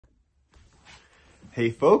Hey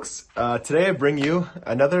folks, today I bring you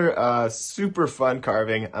another super fun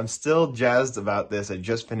carving. I'm still jazzed about this. I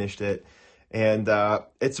just finished it. And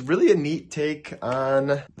it's really a neat take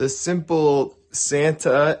on the simple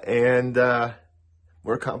Santa and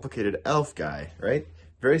more complicated elf guy, right?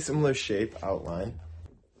 Very similar shape, outline.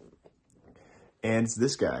 And it's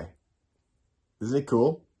this guy. Isn't it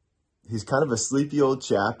cool? He's kind of a sleepy old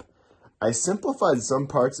chap. I simplified some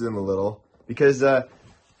parts of him a little because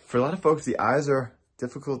for a lot of folks, the eyes are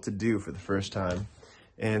difficult to do for the first time.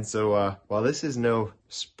 And so while this is no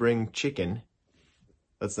spring chicken,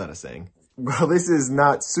 that's not a saying. Well, this is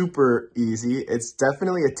not super easy. It's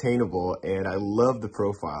definitely attainable, and I love the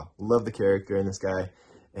profile. Love the character in this guy.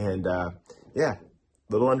 And yeah, a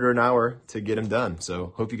little under an hour to get him done.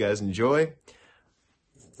 So hope you guys enjoy.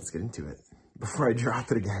 Let's get into it before I drop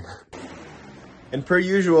it again. And per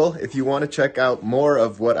usual, if you want to check out more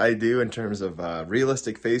of what I do in terms of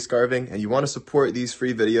realistic face carving, and you want to support these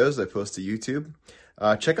free videos I post to YouTube,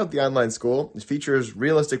 check out the online school. It features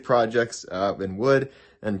realistic projects in wood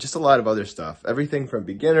and just a lot of other stuff. Everything from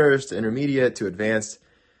beginners to intermediate to advanced.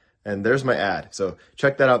 And there's my ad. So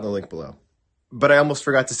check that out in the link below. But I almost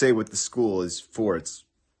forgot to say what the school is for. It's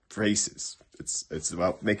faces. It's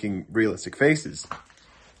about making realistic faces.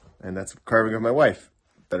 And that's carving of my wife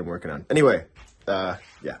that I'm working on. Anyway.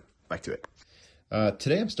 Yeah, back to it.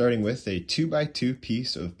 Today I'm starting with a 2x2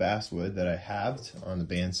 piece of basswood that I halved on the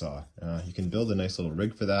bandsaw. You can build a nice little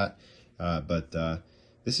rig for that, but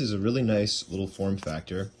this is a really nice little form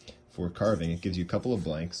factor for carving. It gives you a couple of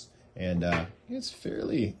blanks, and it's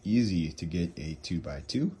fairly easy to get a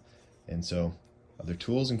 2x2. And so other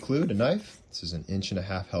tools include a knife. This is an 1.5 inch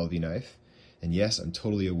Helvy knife. And yes, I'm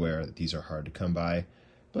totally aware that these are hard to come by,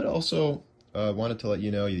 but also wanted to let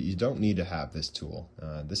you know you don't need to have this tool.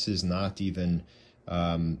 This is not even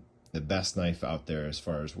the best knife out there as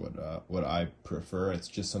far as what I prefer. It's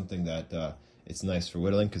just something that it's nice for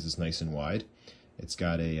whittling because it's nice and wide. It's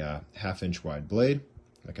got a 1/2 inch wide blade,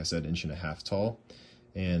 like I said, 1.5 inch tall,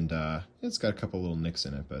 and it's got a couple little nicks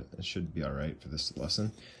in it, but it should be all right for this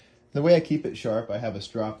lesson. The way I keep it sharp, I have a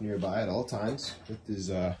strop nearby at all times,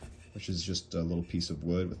 which is just a little piece of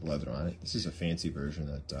wood with leather on it. This is a fancy version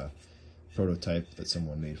that prototype that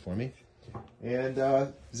someone made for me. And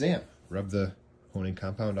Zamp, rub the honing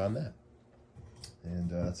compound on that. And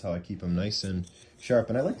that's how I keep them nice and sharp.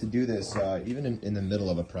 And I like to do this even in the middle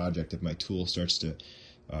of a project if my tool starts to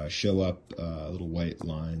show up little white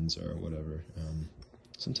lines or whatever.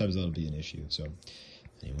 Sometimes that'll be an issue. So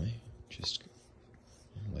anyway, just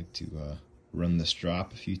like to run the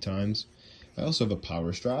strop a few times. I also have a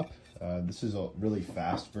power strop. This is a really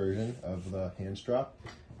fast version of the hand strop.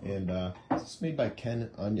 And it's made by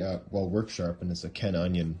Work Sharpen. It's a Ken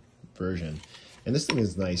Onion version. And this thing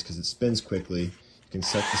is nice because it spins quickly. You can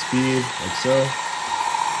set the speed like so.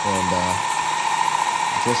 And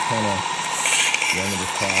just kind of run it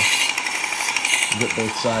across. Get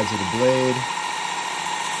both sides of the blade.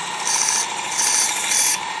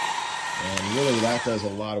 And really that does a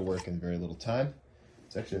lot of work in very little time.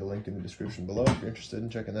 It's actually a link in the description below if you're interested in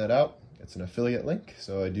checking that out. It's an affiliate link,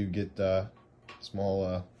 so I do get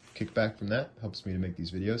small kickback from that. Helps me to make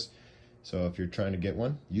these videos. So if you're trying to get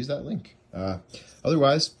one, use that link.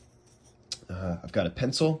 Otherwise, I've got a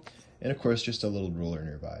pencil and of course just a little ruler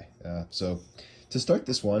nearby. So to start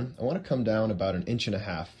this one, I want to come down about 1.5 inches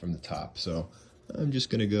from the top. So I'm just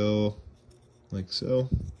going to go like so.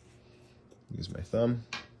 Use my thumb.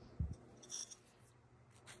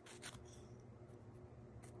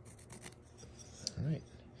 All right.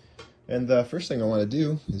 And the first thing I want to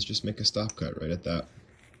do is just make a stop cut right at that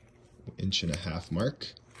 1.5 inch mark.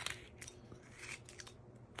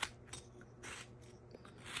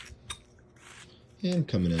 And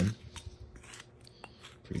coming in,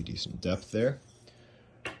 pretty decent depth there.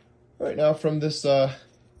 All right, now from this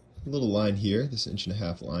little line here, this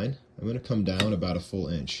 1.5 inch line, I'm going to come down about 1 full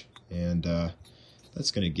inch, and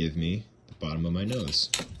that's going to give me the bottom of my nose.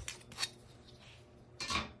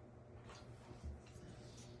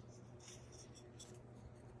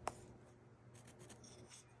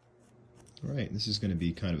 Alright, this is going to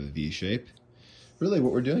be kind of a V shape. Really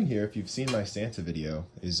what we're doing here, if you've seen my Santa video,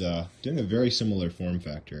 is doing a very similar form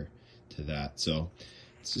factor to that. So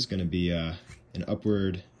this is going to be an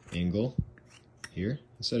upward angle here.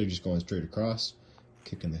 Instead of just going straight across,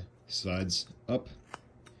 kicking the sides up,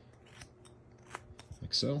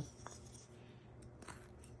 like so.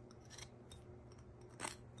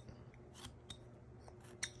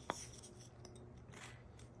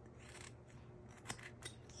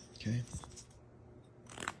 Okay.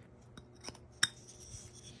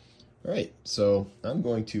 All right, so I'm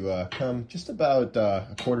going to come just about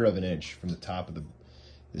 1/4 of an inch from the top of the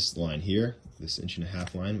this line here, this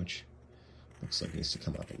 1.5" line, which looks like it needs to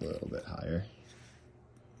come up a little bit higher.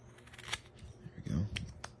 There we go.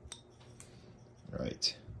 All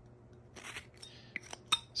right.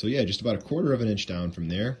 So yeah, just about 1/4 inch down from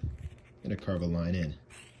there, I'm going to carve a line in.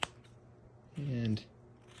 And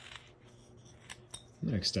I'm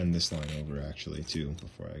going to extend this line over actually too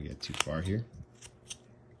before I get too far here.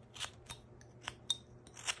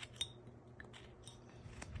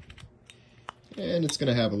 And it's going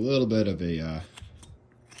to have a little bit of a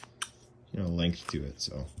length to it,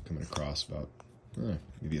 so coming across about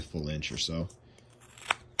maybe a full inch or so,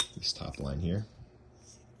 this top line here.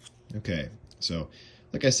 Okay, so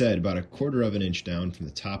like I said, about 1/4 inch down from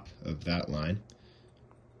the top of that line.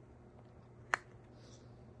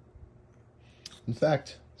 In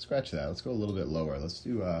fact, scratch that. Let's go a little bit lower. Let's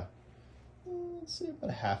do, let's see, about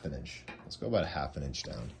 1/2 inch. Let's go about 1/2 inch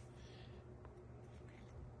down.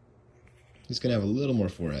 He's going to have a little more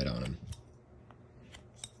forehead on him.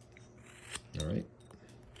 All right.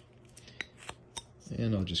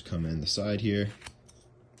 And I'll just come in the side here.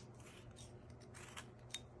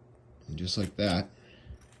 And just like that,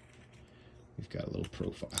 we've got a little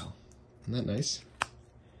profile. Isn't that nice?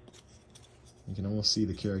 You can almost see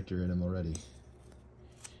the character in him already.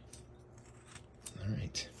 All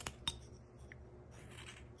right.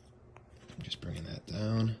 I'm just bringing that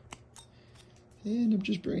down. And I'm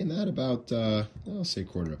just bringing that about, I'll say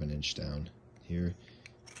 1/4 inch down here.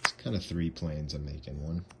 It's kind of 3 planes I'm making.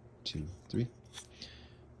 1, 2, 3.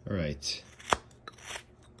 All right.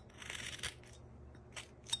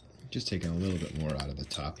 Just taking a little bit more out of the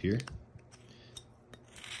top here.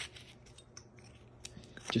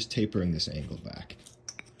 Just tapering this angle back.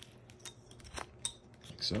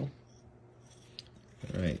 Like so.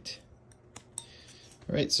 All right.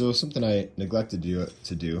 All right, so something I neglected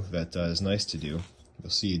to do that is nice to do. You'll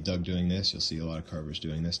see Doug doing this. You'll see a lot of carvers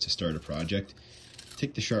doing this to start a project.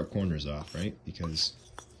 Take the sharp corners off, right? Because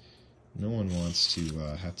no one wants to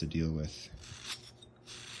have to deal with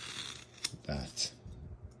that.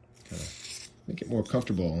 Kind of make it more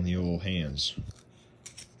comfortable on the old hands.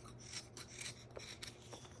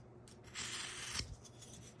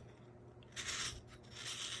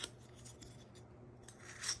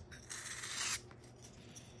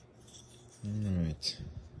 Alright.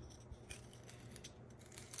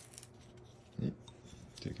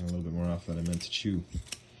 Taking a little bit more off than I meant to chew.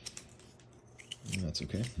 And that's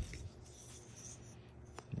okay.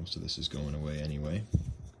 Most of this is going away anyway.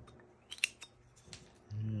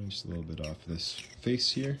 And just a little bit off this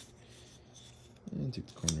face here. And take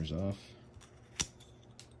the corners off.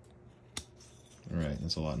 Alright,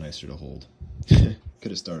 that's a lot nicer to hold. Could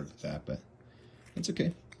have started with that, but that's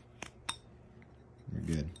okay. We're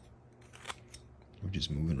good. We're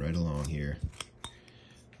just moving right along here.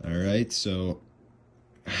 Alright, so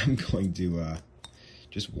I'm going to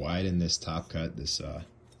just widen this top cut. This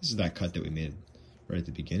is that cut that we made right at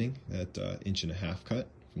the beginning, that 1.5 inch cut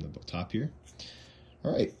from the top here.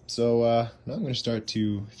 Alright, so now I'm going to start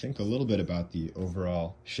to think a little bit about the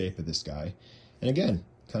overall shape of this guy. And again,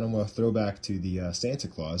 kind of a throwback to the Santa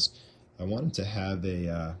Claus. I want him to have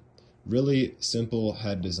a really simple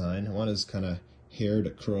head design. I want his kind of hair to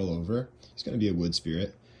curl over. He's going to be a wood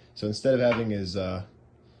spirit. So instead of having his,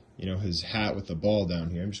 his hat with the ball down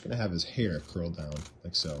here, I'm just going to have his hair curl down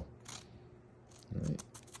like so. All right.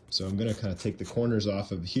 So I'm going to kind of take the corners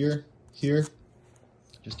off of here,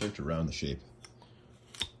 just start to round the shape.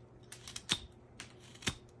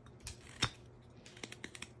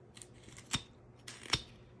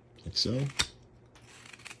 Like so.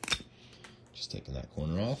 Just taking that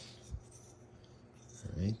corner off.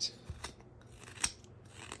 All right.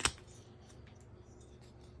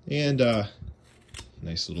 And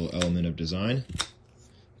nice little element of design.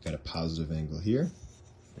 Got a positive angle here.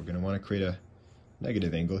 We're going to want to create a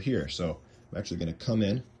negative angle here. So I'm actually going to come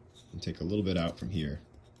in and take a little bit out from here.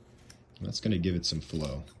 And that's going to give it some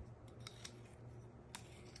flow.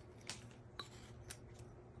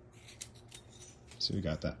 So we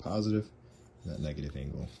got that positive and that negative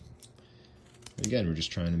angle. And again, we're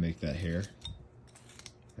just trying to make that hair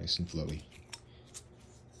nice and flowy.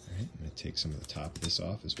 Alright, I'm going to take some of the top of this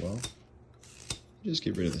off as well. Just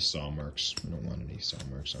get rid of the saw marks. I don't want any saw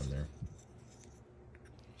marks on there.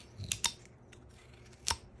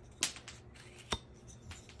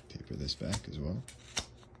 Taper this back as well.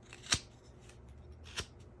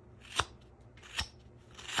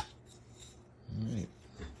 Alright.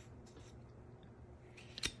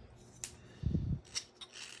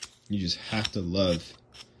 You just have to love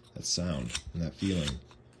that sound and that feeling.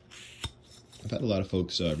 I've had a lot of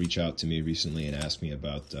folks reach out to me recently and ask me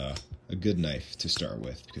about a good knife to start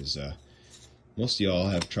with, because most of y'all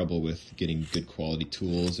have trouble with getting good quality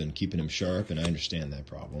tools and keeping them sharp, and I understand that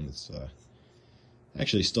problem. It's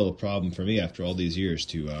actually still a problem for me after all these years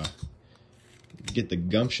to get the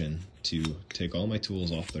gumption to take all my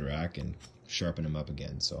tools off the rack and sharpen them up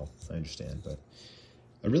again, so I understand. But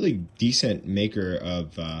a really decent maker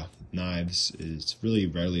of knives is really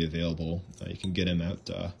readily available. You can get them at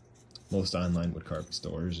most online woodcarving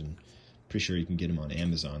stores, and pretty sure you can get them on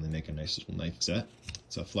Amazon. They make a nice little knife set.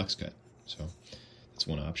 It's a Flexcut, so that's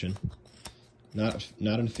one option. Not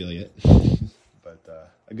an affiliate, but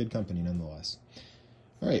a good company nonetheless.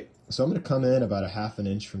 All right, so I'm going to come in about a ½ an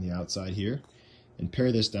inch from the outside here and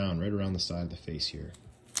pare this down right around the side of the face here.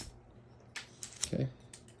 Okay,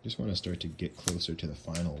 just want to start to get closer to the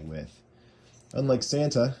final width. Unlike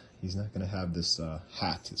Santa, he's not going to have this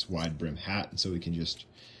hat, this wide brim hat, and so we can just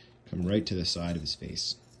come right to the side of his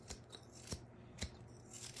face.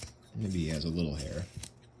 Maybe he has a little hair.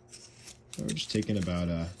 So we're just taking about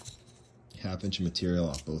a ½ inch of material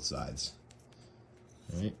off both sides.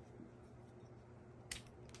 All right.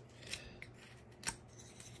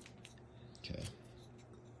 Okay.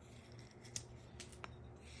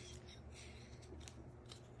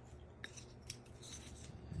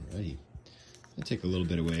 Alrighty. I'll take a little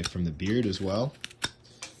bit away from the beard as well.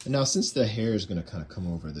 And now, since the hair is going to kind of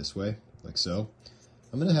come over this way, like so,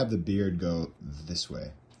 I'm going to have the beard go this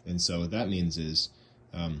way. And so what that means is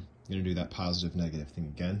I'm going to do that positive negative thing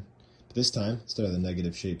again. But this time, instead of the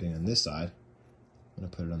negative shaping on this side, I'm going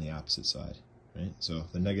to put it on the opposite side. Right? So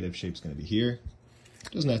the negative shape is going to be here.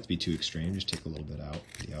 It doesn't have to be too extreme, just take a little bit out,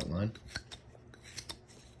 the outline.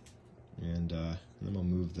 And then I'll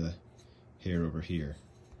move the hair over here.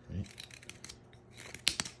 Right?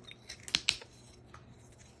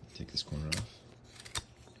 Take this corner off.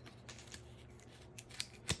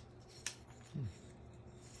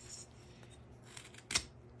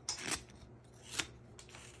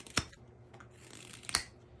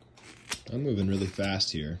 I'm moving really fast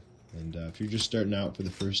here, and if you're just starting out for the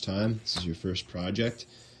first time, this is your first project,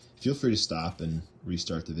 feel free to stop and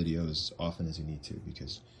restart the video as often as you need to,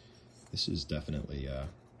 because this is definitely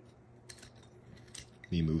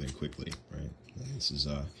me moving quickly, right? And this is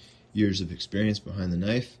years of experience behind the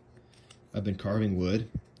knife. I've been carving wood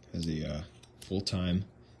as a full-time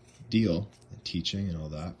deal, and teaching and all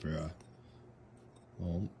that for,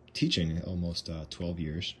 well, teaching almost 12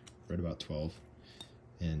 years, right about 12,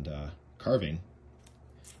 and carving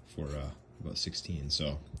for about 16.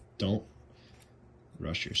 So don't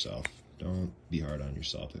rush yourself. Don't be hard on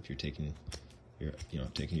yourself if you're taking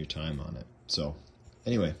your time on it. So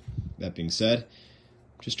anyway, that being said,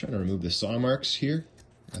 just trying to remove the saw marks here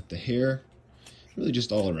at the hair, really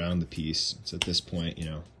just all around the piece. So at this point,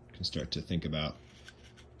 you can start to think about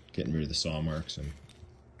getting rid of the saw marks and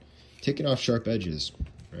taking off sharp edges,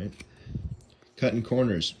 right? Cutting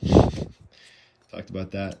corners. Talked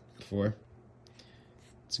about that before.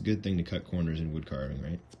 It's a good thing to cut corners in wood carving,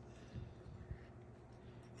 right?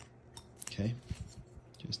 Okay,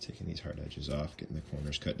 just taking these hard edges off, getting the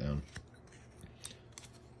corners cut down.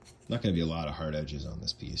 Not going to be a lot of hard edges on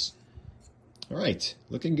this piece. All right,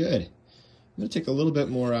 looking good. I'm going to take a little bit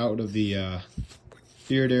more out of the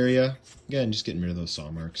beard area. Again, just getting rid of those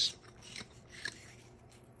saw marks.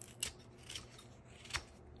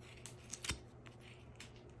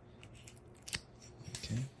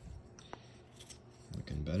 Okay,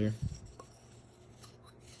 looking better.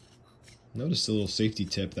 Notice a little safety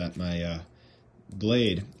tip that my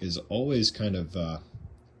blade is always kind of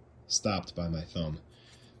stopped by my thumb.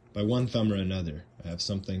 By one thumb or another. I have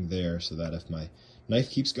something there so that if my knife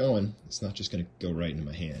keeps going, it's not just going to go right into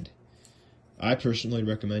my hand. I personally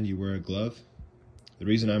recommend you wear a glove. The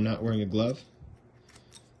reason I'm not wearing a glove,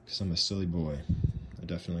 because I'm a silly boy. I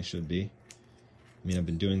definitely should be. I mean, I've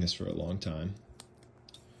been doing this for a long time.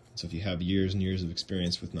 So if you have years and years of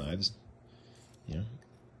experience with knives,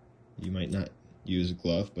 you might not use a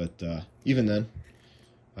glove, but even then,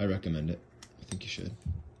 I recommend it. I think you should.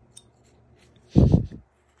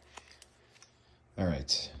 All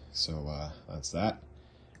right, so that's that.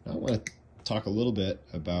 Now I want to talk a little bit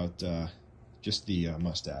about just the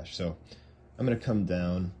mustache. So I'm going to come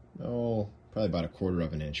down, probably about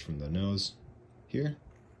 1/4 inch from the nose here,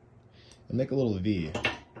 and make a little V,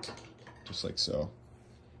 just like so.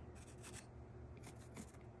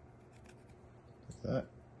 Like that.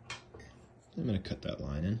 I'm going to cut that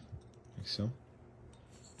line in, like so.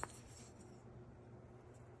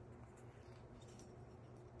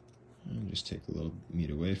 And just take a little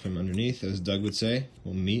meat away from underneath, as Doug would say. A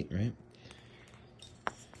little meat, right?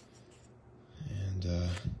 And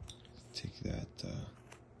take that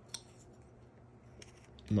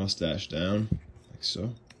mustache down, like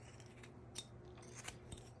so.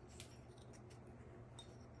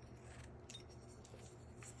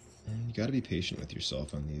 you got to be patient with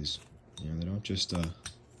yourself on these. You know, they don't just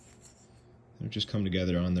come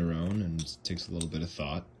together on their own, and it takes a little bit of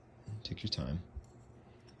thought. Take your time.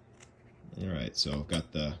 Alright, so I've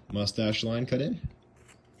got the mustache line cut in.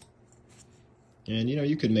 And you know,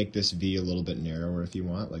 you could make this V a little bit narrower if you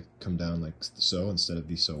want, like come down like so instead of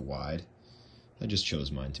be so wide. I just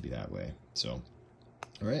chose mine to be that way. So,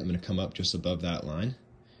 alright, I'm going to come up just above that line,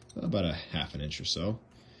 about a ½ inch or so.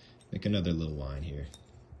 Make another little line here.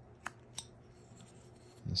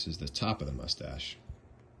 This is the top of the mustache.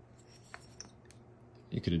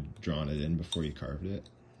 You could have drawn it in before you carved it.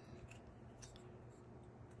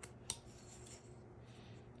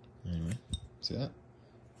 Anyway, see that?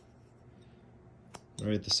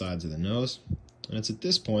 Right at the sides of the nose. And it's at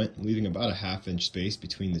this point, leaving about a ½ inch space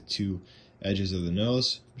between the two edges of the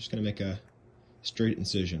nose. I'm just going to make a straight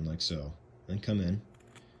incision like so. Then come in,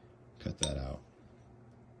 cut that out.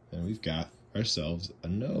 And we've got ourselves a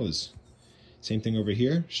nose. Same thing over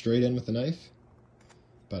here, straight in with the knife,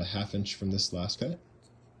 about a ½ inch from this last cut.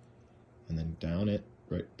 And then down it,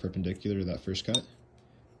 right perpendicular to that first cut.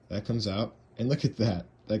 That comes out, and look at that.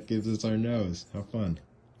 That gives us our nose. How fun.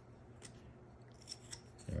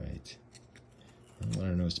 Alright. I don't want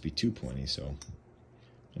our nose to be too pointy, so I'm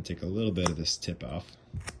going to take a little bit of this tip off.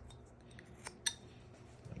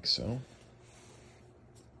 Like so.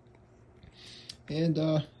 And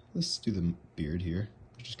let's do the beard here.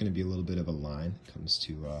 There's just going to be a little bit of a line that comes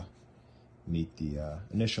to meet the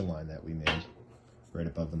initial line that we made right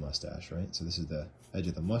above the mustache, right? So this is the edge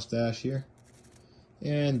of the mustache here.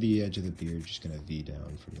 And the edge of the beard just going to V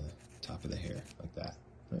down from the top of the hair, like that.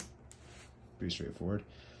 Right? Pretty straightforward.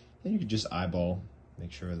 And you can just eyeball,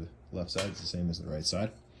 make sure the left side is the same as the right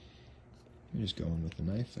side. You're just going with the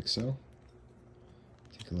knife, like so.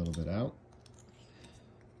 Take a little bit out.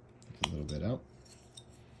 Take a little bit out.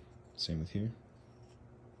 Same with here.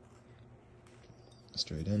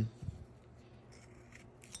 Straight in.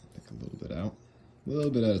 Take a little bit out. A little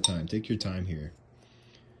bit at a time. Take your time here.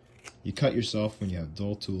 You cut yourself when you have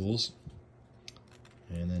dull tools,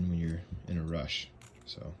 and then when you're in a rush.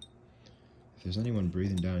 So if there's anyone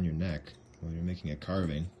breathing down your neck while you're making a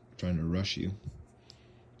carving, trying to rush you,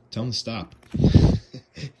 tell them to stop.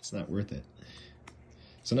 It's not worth it.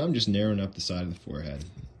 So now I'm just narrowing up the side of the forehead.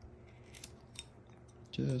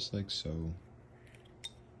 Just like so.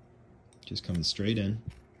 Just coming straight in.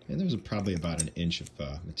 And there's probably about 1 inch of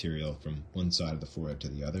material from one side of the forehead to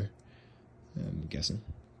the other, I'm guessing.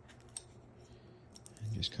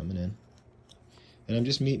 And just coming in. And I'm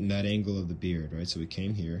just meeting that angle of the beard, right? So we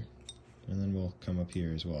came here, and then we'll come up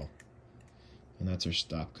here as well. And that's our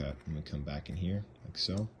stop cut. And we come back in here, like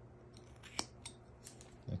so.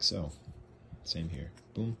 Like so. Same here.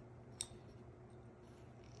 Boom.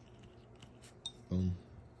 Boom.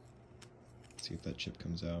 See if that chip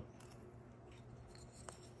comes out.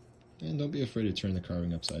 And don't be afraid to turn the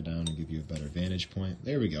carving upside down and give you a better vantage point.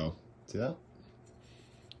 There we go. See that?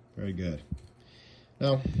 Very good.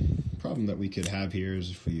 Now, problem that we could have here is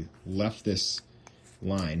if we left this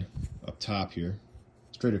line up top here,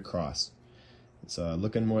 straight across. It's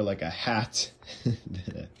looking more like a hat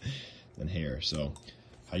than hair. So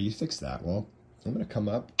how do you fix that? Well, I'm going to come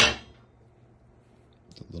up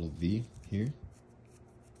with a little V here.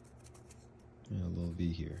 And a little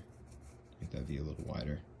V here. Make that V a little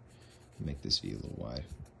wider. Make this V a little wide.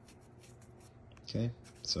 Okay,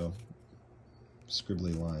 so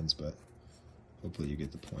scribbly lines, but hopefully you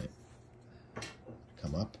get the point.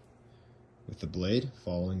 Come up with the blade,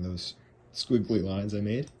 following those squiggly lines I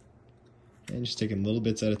made, and just taking little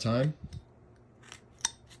bits at a time.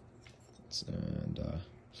 And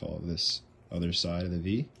follow this other side of the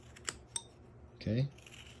V. Okay,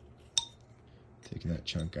 taking that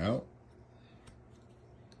chunk out.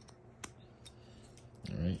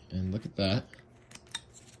 Alright, and look at that.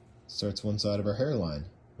 Starts one side of our hairline,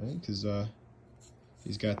 right? Because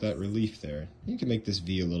he's got that relief there. You can make this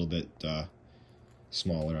V a little bit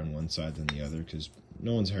smaller on one side than the other, because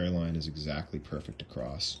no one's hairline is exactly perfect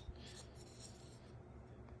across.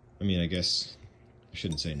 I mean, I guess I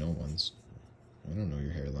shouldn't say no one's. I don't know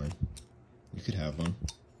your hairline. You could have one.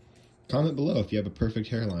 Comment below if you have a perfect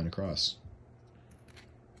hairline across.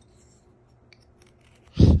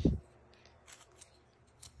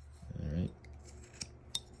 Alright.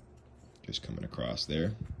 Just coming across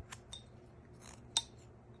there.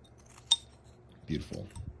 Beautiful.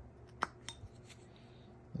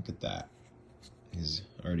 Look at that. He's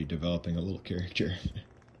already developing a little character.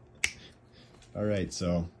 Alright,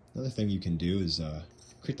 so another thing you can do is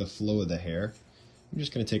create the flow of the hair. I'm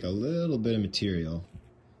just going to take a little bit of material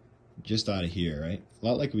just out of here, right? A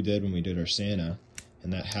lot like we did when we did our Santa,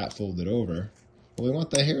 and that hat folded over. Well, we want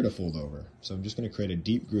the hair to fold over. So I'm just going to create a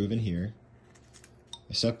deep groove in here.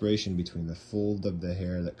 A separation between the fold of the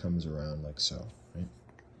hair that comes around like so. Right?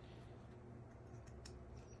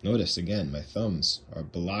 Notice, again, my thumbs are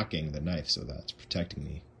blocking the knife, so that's protecting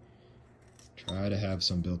me. Try to have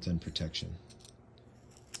some built-in protection.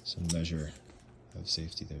 Some measure of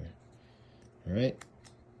safety there. Alright.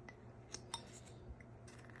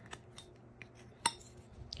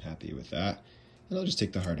 Happy with that. And I'll just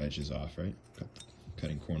take the hard edges off, right?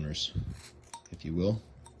 Cutting corners, if you will.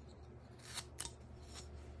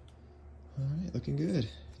 Alright, looking good.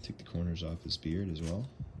 Take the corners off his beard as well.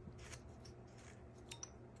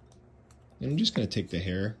 And I'm just going to take the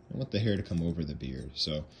hair. I want the hair to come over the beard.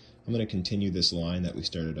 So I'm going to continue this line that we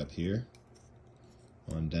started up here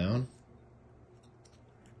on down.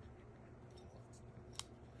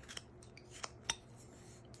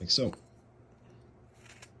 Like so.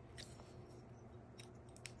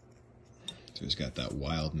 So he's got that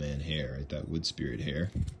wild man hair, right? That wood spirit hair.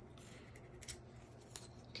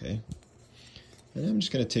 Okay. And I'm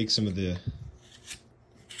just going to take some of the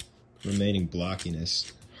remaining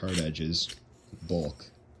blockiness, hard edges, bulk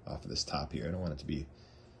off of this top here. I don't want it to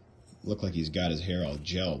look like he's got his hair all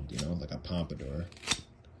gelled, you know, like a pompadour.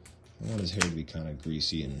 I want his hair to be kind of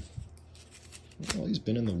greasy and, well, he's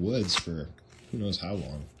been in the woods for who knows how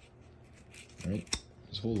long, right?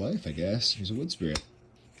 His whole life, I guess. He's a wood spirit.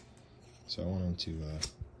 So I want him to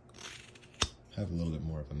have a little bit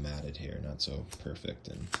more of a matted hair, not so perfect.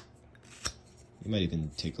 And you might even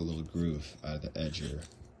take a little groove out of the edge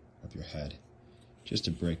of your head just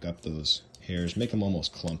to break up those hairs, make them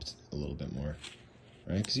almost clumped a little bit more,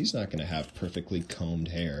 right? Because he's not going to have perfectly combed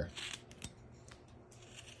hair.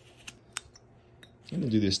 I'm going to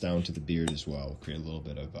do this down to the beard as well. We'll create a little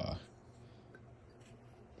bit of,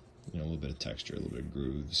 you know, a little bit of texture, a little bit of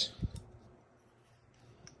grooves.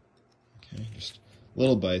 Okay, just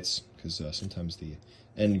little bites, because sometimes the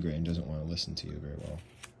end grain doesn't want to listen to you very well.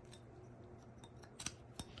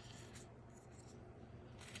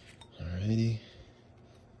 Alrighty.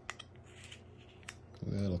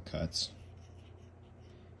 Little cuts.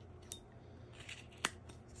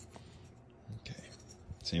 Okay.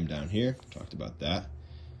 Same down here. Talked about that.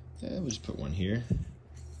 Yeah, we'll just put one here.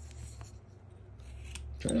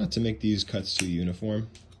 Try not to make these cuts too uniform,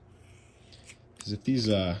 because if these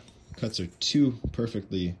cuts are too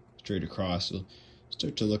perfectly straight across, it'll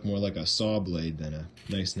start to look more like a saw blade than a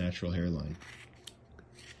nice natural hairline.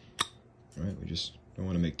 Alright, we just don't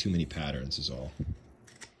want to make too many patterns is all.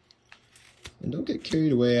 And don't get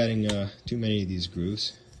carried away adding too many of these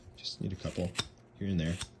grooves. Just need a couple here and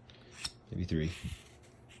there, maybe 3.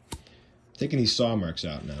 Taking these saw marks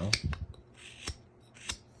out now.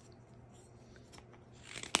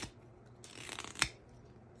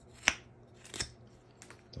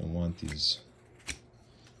 Don't want these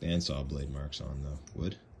bandsaw blade marks on the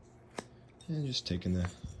wood. And just taking the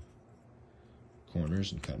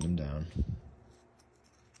corners and cutting them down.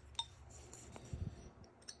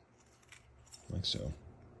 Like so.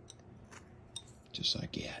 Just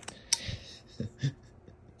like that.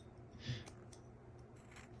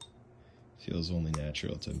 Feels only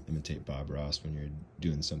natural to imitate Bob Ross when you're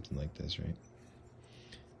doing something like this, right?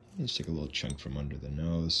 You just take a little chunk from under the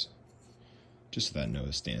nose, just so that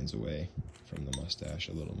nose stands away from the mustache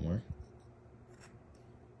a little more.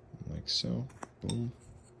 Like so. Boom.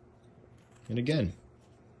 And again,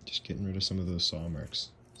 just getting rid of some of those saw marks.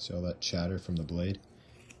 See all that chatter from the blade?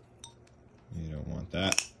 You don't want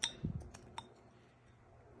that.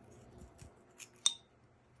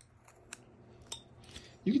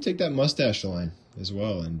 You can take that mustache line as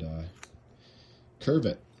well and curve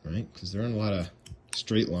it, right? Because there aren't a lot of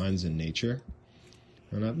straight lines in nature.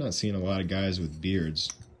 And I've not seen a lot of guys with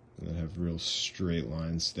beards that have real straight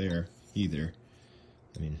lines there either.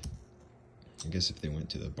 I mean, I guess if they went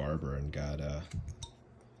to the barber and got,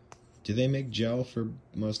 do they make gel for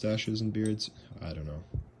mustaches and beards? I don't know.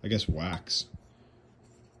 I guess wax.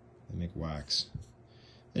 They make wax.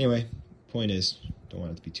 Anyway, point is, don't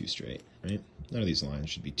want it to be too straight, right? None of these lines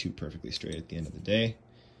should be too perfectly straight at the end of the day.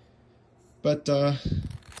 But,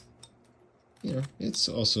 you know, it's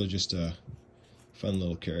also just a fun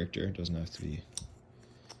little character. It doesn't have to be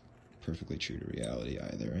perfectly true to reality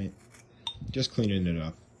either, right? Just cleaning it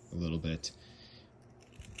up a little bit.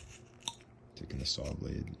 Taking the saw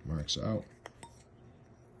blade marks out.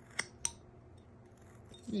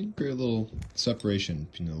 You create a little separation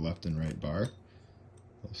between the left and right bar. A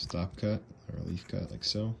little stop cut or a leaf cut like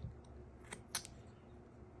so.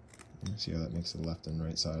 See how that makes the left and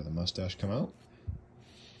right side of the mustache come out?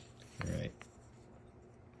 Alright.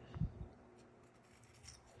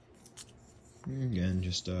 Again,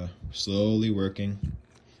 just slowly working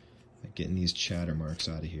at getting these chatter marks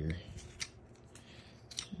out of here.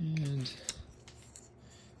 And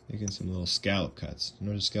making some little scallop cuts. You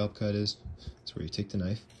know what a scallop cut is? It's where you take the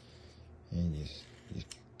knife and you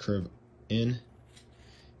curve in,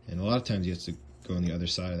 and a lot of times you have to go on the other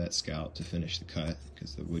side of that scallop to finish the cut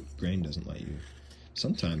because the wood grain doesn't let you.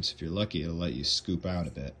 Sometimes, if you're lucky, it'll let you scoop out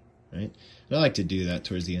a bit, right? And I like to do that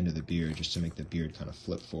towards the end of the beard just to make the beard kind of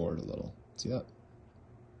flip forward a little. See that?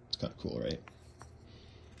 It's kind of cool, right?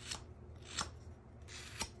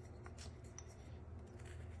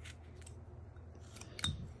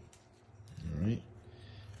 Alright.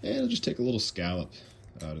 And it'll just take a little scallop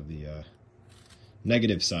out of the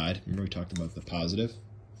negative side. Remember we talked about the positive?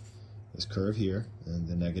 This curve here, and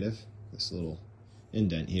the negative, this little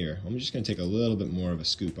indent here. I'm just going to take a little bit more of a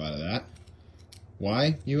scoop out of that.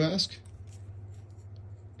 Why, you ask?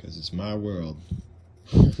 Because it's my world.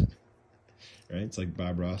 Right? It's like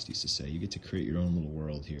Bob Ross used to say, you get to create your own little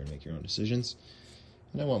world here and make your own decisions.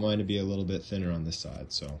 And I want mine to be a little bit thinner on this side,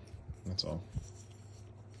 so that's all.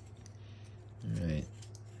 Alright.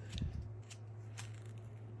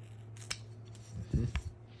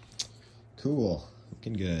 Cool.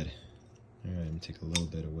 Looking good. Alright, I'm going to take a little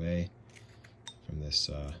bit away from this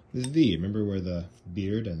V. Remember where the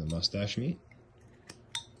beard and the mustache meet?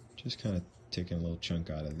 Just kind of taking a little chunk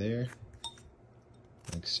out of there.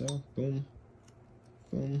 Like so. Boom.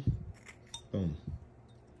 Boom. Boom.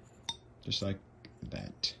 Just like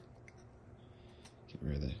that. Get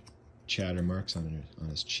rid of the chatter marks on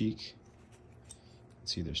his cheek.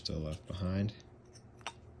 See, they're still left behind.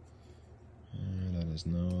 And on his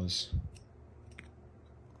nose.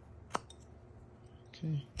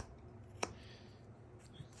 Okay.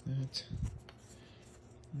 Like that.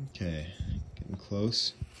 Okay. Getting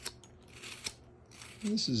close.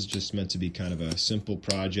 This is just meant to be kind of a simple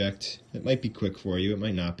project. It might be quick for you. It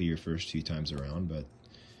might not be your first few times around, but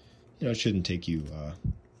you know, it shouldn't take you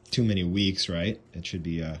too many weeks, right? It should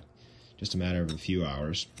be just a matter of a few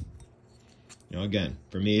hours. You know, again,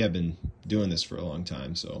 for me, I've been doing this for a long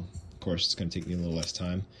time, so of course it's going to take me a little less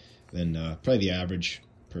time than probably the average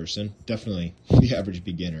person. Definitely the average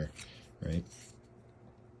beginner, right?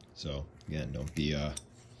 So again, don't be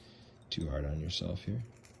too hard on yourself here.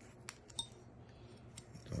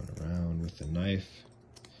 Going around with the knife,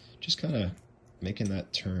 just kind of making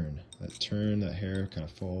that turn. That hair kind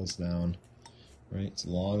of falls down, right? It's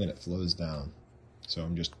long and it flows down. So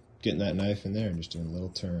I'm just getting that knife in there and just doing a little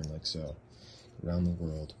turn like so, around the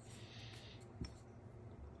world.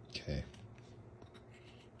 Okay.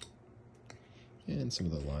 And some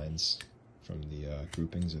of the lines from the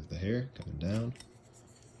groupings of the hair coming down,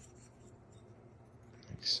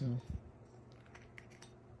 like so.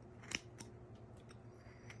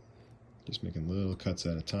 Just making little cuts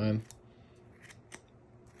at a time.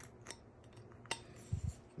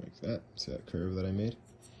 Like that. See that curve that I made?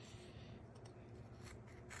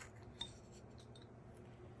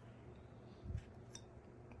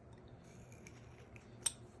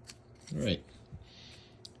 Alright.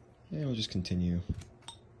 And we'll just continue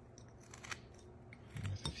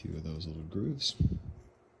with a few of those little grooves.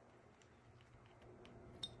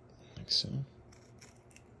 Like so.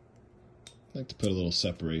 I like to put a little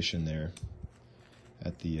separation there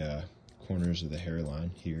at the corners of the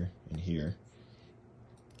hairline, here and here,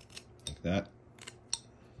 like that.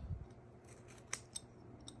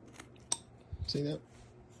 See that?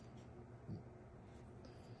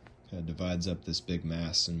 Kind of divides up this big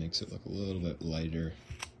mass and makes it look a little bit lighter.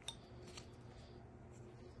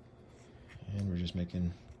 And we're just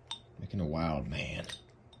making a wild man.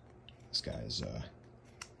 This guy's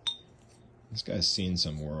seen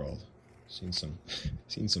some world. Seen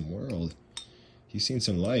some world. He's seen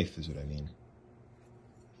some life, is what I mean.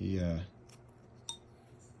 He's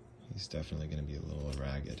definitely going to be a little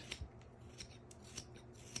ragged.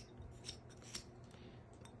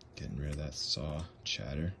 Getting rid of that saw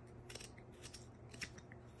chatter.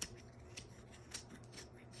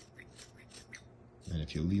 And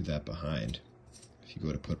if you leave that behind, if you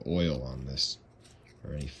go to put oil on this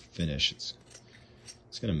or any finish, it's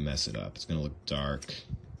going to mess it up. It's going to look dark.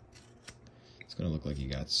 It's going to look like you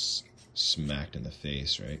got smacked in the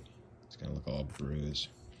face, right? It's going to look all bruised.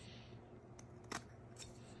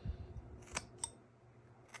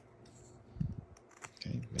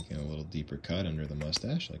 Okay, making a little deeper cut under the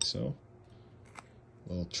mustache, like so. A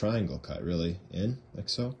little triangle cut, really, in, like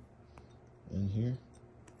so. In here.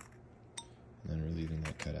 And then we're leaving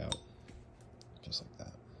that cut out, just like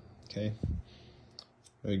that. Okay?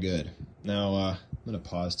 Very good. Now, I'm going to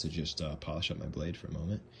pause to just polish up my blade for a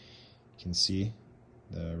moment. You can see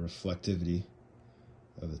the reflectivity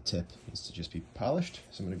of the tip needs to just be polished.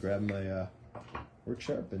 So I'm going to grab my work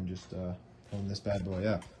sharp and just hone this bad boy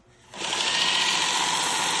up.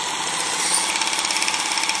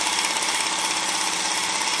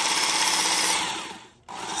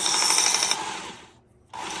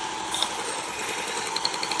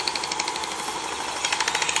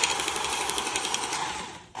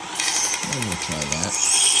 I'm going to try that.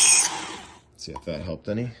 See if that helped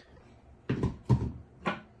any.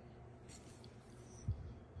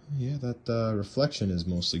 Yeah, that reflection is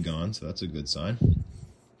mostly gone, so that's a good sign.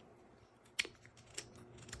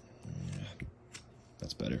 Yeah,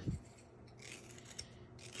 that's better.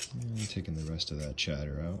 And taking the rest of that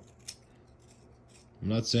chatter out. I'm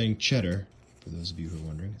not saying cheddar, for those of you who are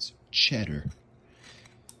wondering. It's cheddar.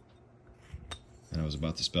 And I was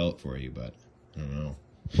about to spell it for you, but I don't know.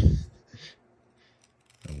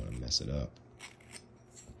 I don't want to mess it up.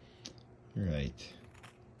 Alright.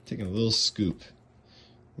 Taking a little scoop.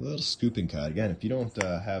 A little scooping cut. Again, if you don't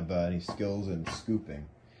have any skills in scooping,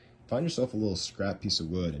 find yourself a little scrap piece of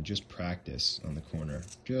wood and just practice on the corner.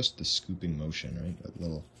 Just the scooping motion, right? That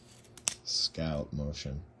little scallop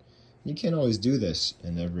motion. You can't always do this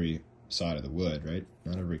in every side of the wood, right?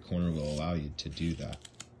 Not every corner will allow you to do that.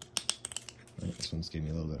 Right? This one's giving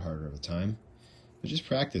me a little bit harder of a time. But just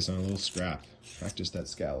practice on a little scrap. Practice that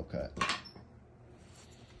scallop cut.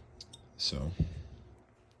 So,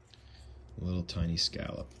 a little tiny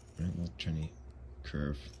scallop, right? A little tiny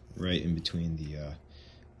curve right in between the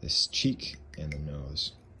this cheek and the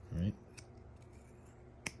nose, right?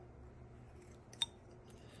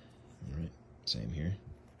 All right, same here.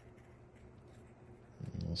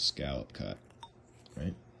 A little scallop cut,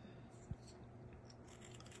 right?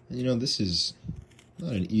 And you know, this is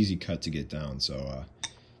not an easy cut to get down, so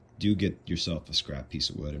do get yourself a scrap piece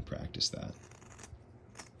of wood and practice that.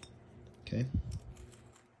 Okay?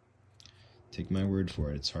 Take my word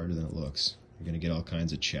for it, it's harder than it looks. You're going to get all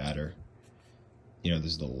kinds of chatter. You know,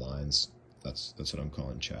 these little lines. That's what I'm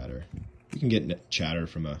calling chatter. You can get chatter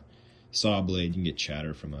from a saw blade, you can get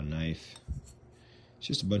chatter from a knife. It's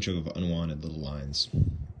just a bunch of unwanted little lines.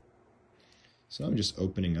 So I'm just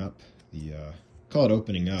opening up the, call it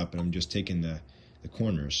opening up, and I'm just taking the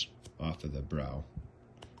corners off of the brow,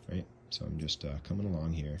 right? So I'm just coming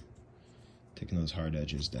along here, taking those hard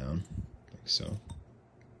edges down, like so.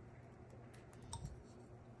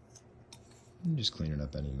 And just cleaning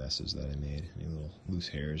up any messes that I made, any little loose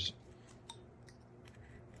hairs.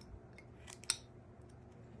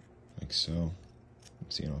 Like so. I'm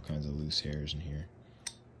seeing all kinds of loose hairs in here.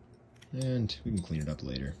 And we can clean it up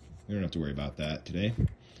later. We don't have to worry about that today,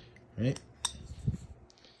 right?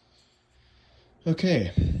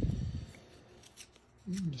 Okay.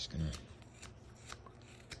 I'm just gonna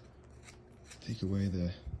take away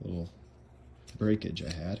the little breakage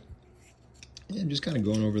I had. And just kind of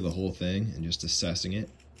going over the whole thing and just assessing it,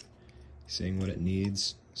 seeing what it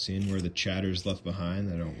needs, seeing where the chatter's left behind.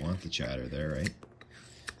 I don't want the chatter there, right?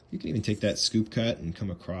 You can even take that scoop cut and come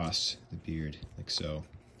across the beard, like so.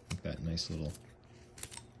 Like that nice little...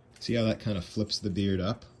 See how that kind of flips the beard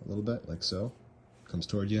up a little bit, like so? Comes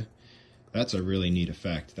toward you. That's a really neat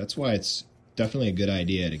effect. That's why it's definitely a good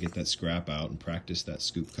idea to get that scrap out and practice that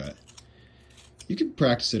scoop cut. You can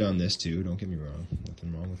practice it on this too, don't get me wrong.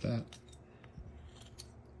 Nothing wrong with that.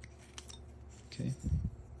 Okay.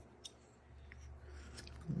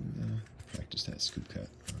 And, practice that scoop cut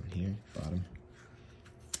on here, bottom.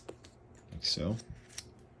 Like so.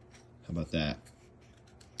 How about that?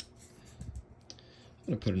 I'm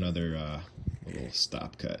going to put another little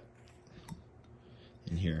stop cut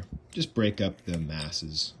in here. Just break up the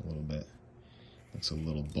masses a little bit. Looks a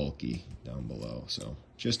little bulky down below. So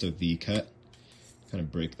just a V cut. Kind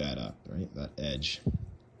of break that up, right? That edge.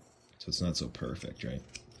 So it's not so perfect, right?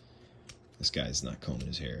 This guy's not combing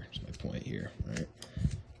his hair, is my point here, right?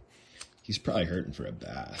 He's probably hurting for a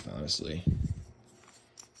bath, honestly.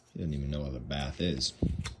 He doesn't even know what a bath is.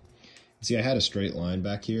 See, I had a straight line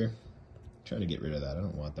back here. I'm trying to get rid of that. I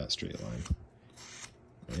don't want that straight line,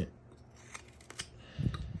 right?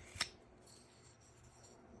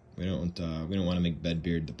 We don't want to make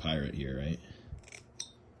Bedbeard the pirate here, right?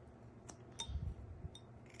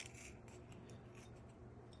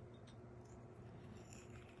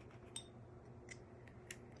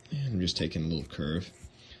 And I'm just taking a little curve.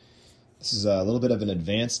 This is a little bit of an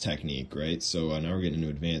advanced technique, right? So now we're getting into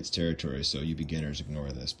advanced territory, so you beginners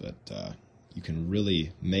ignore this, but you can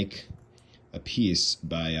really make a piece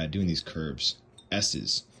by doing these curves.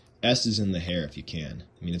 S's in the hair if you can.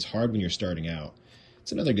 I mean, it's hard when you're starting out.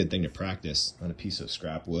 It's another good thing to practice on a piece of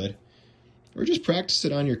scrap wood, or just practice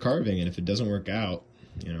it on your carving, and if it doesn't work out,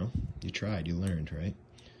 you know, you tried, you learned, right?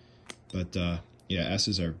 But Yeah,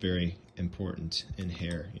 S's are very important in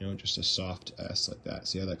hair. You know, just a soft S like that.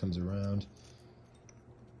 See how that comes around?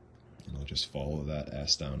 And I'll just follow that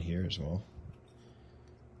S down here as well.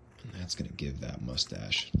 And that's going to give that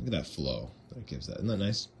mustache. Look at that flow that it gives that. Isn't that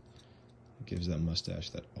nice? It gives that mustache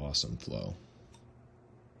that awesome flow.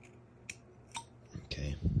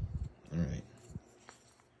 Okay. All right.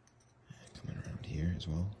 Coming around here as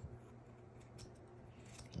well.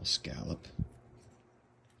 Little scallop.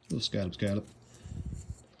 Little scallop, scallop.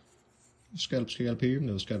 Scallop, scallop here.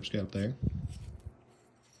 Little scallop, scallop there.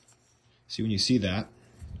 See, when you see that,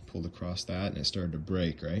 pulled across that and it started to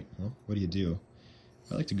break, right? Well, what do?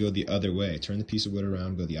 I like to go the other way. Turn the piece of wood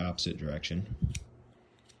around, go the opposite direction.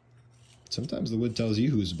 Sometimes the wood tells you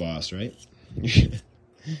who's boss, right?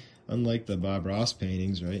 Unlike the Bob Ross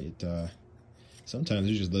paintings, right? Sometimes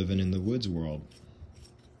you're just living in the woods world,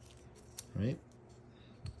 right?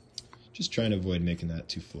 Just trying to avoid making that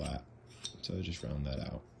too flat. So just round that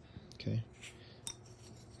out, okay?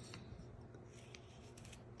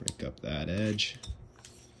 Break up that edge.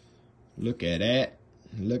 Look at that.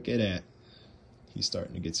 Look at that. He's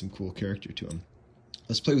starting to get some cool character to him.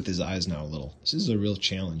 Let's play with his eyes now a little. This is a real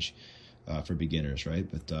challenge for beginners, right?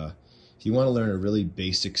 But if you want to learn a really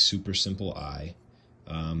basic, super simple eye,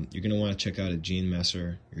 you're going to want to check out a Gene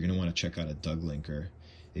Messer. You're going to want to check out a Doug Linker.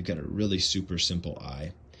 They've got a really super simple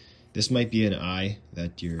eye. This might be an eye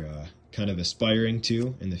that you're kind of aspiring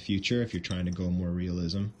to in the future if you're trying to go more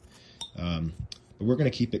realism. But we're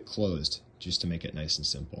going to keep it closed just to make it nice and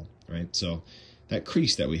simple, right? So that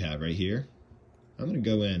crease that we have right here, I'm going to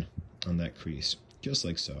go in on that crease, just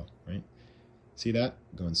like so, right? See that?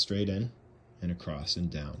 Going straight in and across and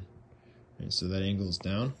down. Right? So that angle's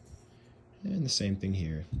down. And the same thing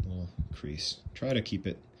here, little crease. Try to keep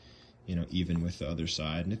it, you know, even with the other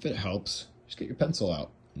side. And if it helps, just get your pencil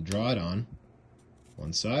out and draw it on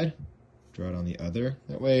one side, draw it on the other.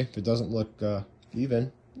 That way, if it doesn't look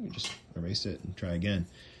even, you just erase it and try again.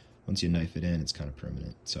 Once you knife it in, it's kind of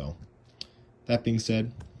permanent. So that being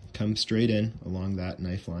said, come straight in along that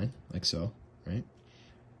knife line, like so, right?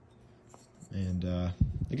 And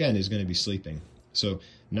again, he's going to be sleeping. So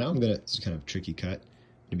now I'm going to, it's kind of a tricky cut, I'm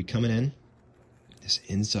going to be coming in this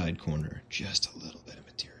inside corner, just a little bit of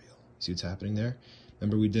material. See what's happening there?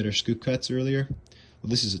 Remember we did our scoop cuts earlier? Well,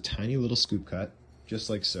 this is a tiny little scoop cut, just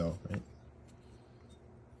like so, right?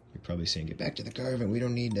 You're probably saying, get back to the carving, we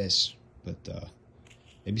don't need this. But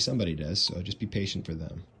maybe somebody does, so just be patient for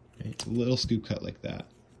them. Right? It's a little scoop cut like that.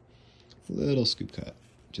 Little scoop cut,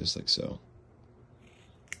 just like so.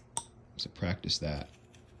 So practice that.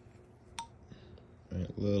 All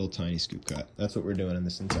right, little tiny scoop cut. That's what we're doing in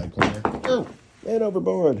this inside corner. Oh, man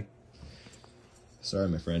overboard. Sorry,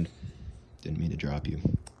 my friend. Didn't mean to drop you.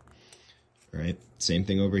 All right, same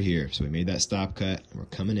thing over here. So we made that stop cut, and we're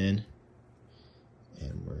coming in,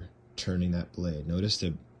 and we're turning that blade. Notice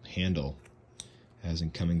the handle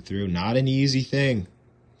hasn't coming through. Not an easy thing.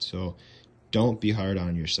 So don't be hard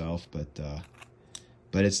on yourself, but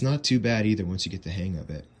it's not too bad either once you get the hang of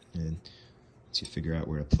it, and once you figure out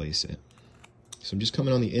where to place it. So I'm just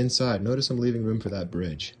coming on the inside. Notice I'm leaving room for that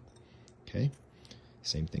bridge. Okay,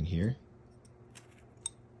 same thing here.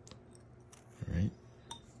 All right,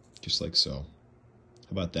 just like so.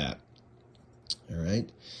 How about that? All right,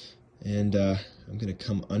 and I'm going to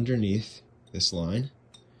come underneath this line,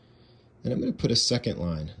 and I'm going to put a second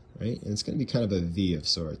line, right? And it's going to be kind of a V of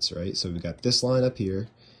sorts, right? So we've got this line up here,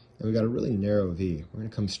 and we've got a really narrow V. We're going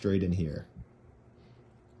to come straight in here,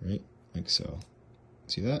 right? Like so.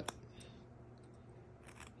 See that?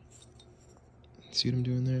 See what I'm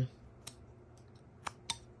doing there?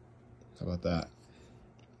 How about that?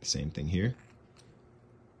 Same thing here.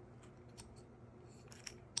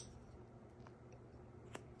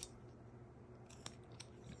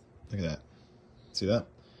 Look at that. See that?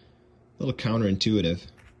 A little counterintuitive,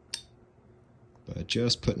 but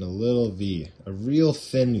just putting a little V, a real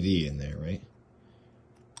thin V in there, right?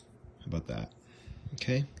 How about that?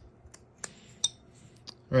 Okay.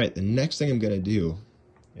 All right, the next thing I'm going to do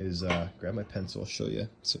is grab my pencil, show you,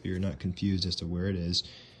 so you're not confused as to where it is.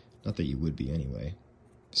 Not that you would be anyway.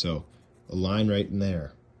 So a line right in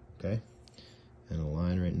there, okay? And a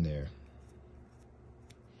line right in there.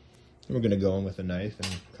 And we're going to go in with a knife and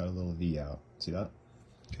cut a little V out. See that?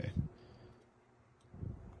 Okay.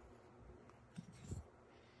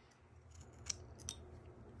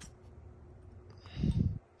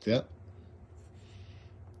 See that?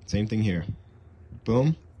 Same thing here.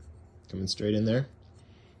 Boom. Coming straight in there.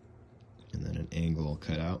 And then an angle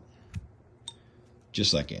cut out.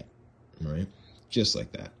 Just like it. All right? Just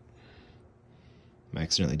like that. I'm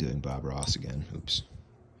accidentally doing Bob Ross again. Oops.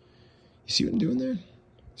 You see what I'm doing there?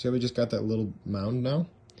 See how we just got that little mound now?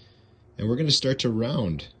 And we're going to start to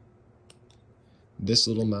round this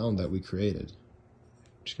little mound that we created.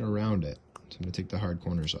 Just going to round it. So I'm going to take the hard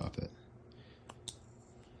corners off it.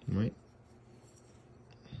 All right?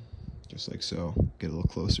 Just like so. Get a little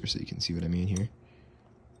closer so you can see what I mean here.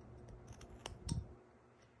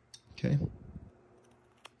 Okay.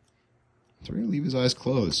 So we're going to leave his eyes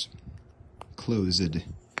closed. Closed.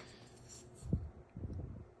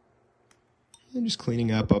 And just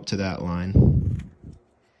cleaning up to that line.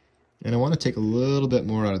 And I want to take a little bit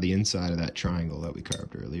more out of the inside of that triangle that we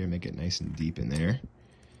carved earlier. Make it nice and deep in there.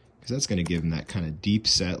 Because that's going to give him that kind of deep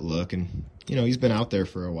set look. And, you know, he's been out there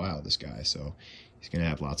for a while, this guy. So he's going to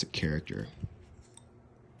have lots of character.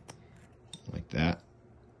 Like that.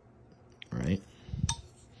 Right?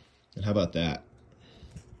 And how about that?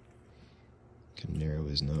 Can narrow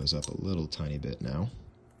his nose up a little tiny bit now.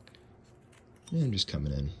 And I'm just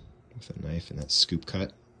coming in with a knife and that scoop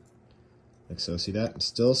cut. Like so, see that? I'm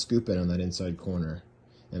still scooping on that inside corner.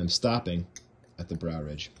 And I'm stopping at the brow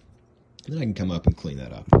ridge. And then I can come up and clean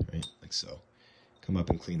that up, right? Like so. Come up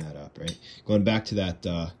and clean that up, right? Going back to that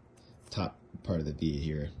top part of the V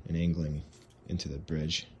here and angling into the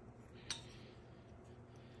bridge.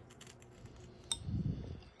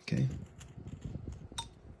 Okay.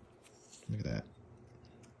 Look at that.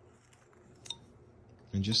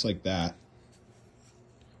 And just like that,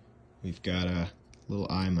 we've got a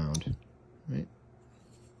little eye mound, right?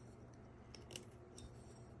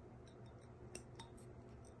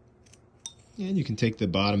 And you can take the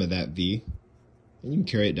bottom of that V, and you can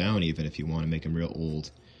carry it down even if you want to make them real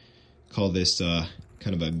old. Call this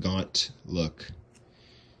kind of a gaunt look.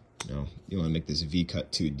 You know, you want to make this V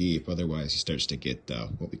cut too deep, otherwise he starts to get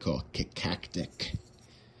what we call cactic,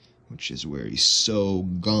 which is where he's so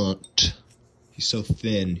gaunt. He's so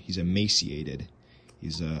thin, he's emaciated.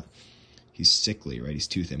 He's sickly, right? He's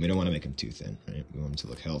too thin. We don't want to make him too thin, right? We want him to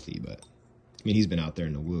look healthy, but I mean, he's been out there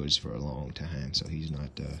in the woods for a long time, so he's not,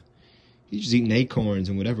 he's just eating acorns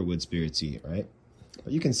and whatever wood spirits eat, right?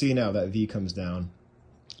 But you can see now that V comes down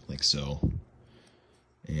like so.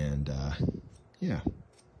 And, yeah.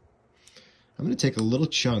 I'm going to take a little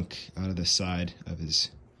chunk out of the side of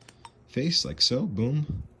his face, like so,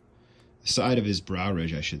 boom. The side of his brow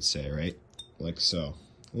ridge, I should say, right? Like so.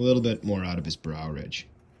 A little bit more out of his brow ridge.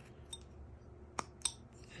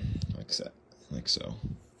 Like so. Like so.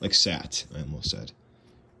 Like sat, I almost said.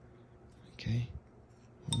 Okay.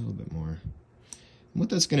 A little bit more. And what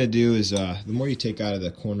that's going to do is, the more you take out of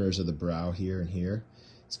the corners of the brow here and here,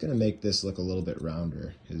 it's going to make this look a little bit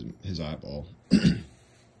rounder, his eyeball.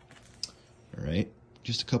 All right,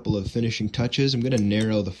 just a couple of finishing touches. I'm going to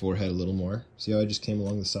narrow the forehead a little more. See how I just came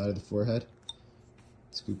along the side of the forehead?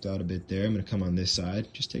 Scooped out a bit there. I'm going to come on this side.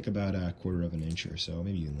 Just take about a 1/4 of an inch or so,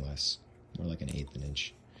 maybe even less, more like 1/8 of an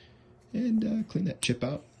inch. And clean that chip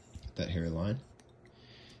out, that hairline.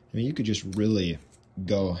 I mean, you could just really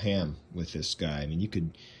go ham with this guy. I mean, you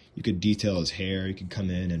could detail his hair. You could come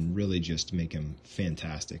in and really just make him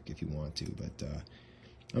fantastic if you want to, but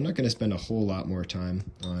I'm not going to spend a whole lot more time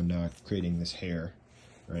on creating this hair,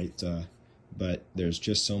 right? But there's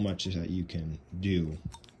just so much that you can do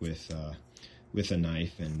with a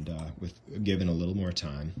knife and with given a little more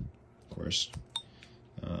time, of course.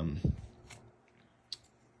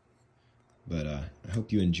 But I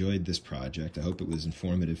hope you enjoyed this project. I hope it was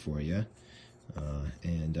informative for you.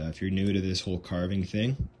 And if you're new to this whole carving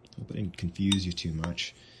thing, I hope it didn't confuse you too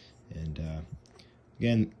much. And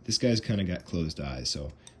again, this guy's kind of got closed eyes,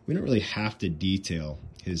 so we don't really have to detail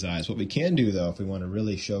his eyes. What we can do, though, if we want to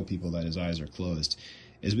really show people that his eyes are closed,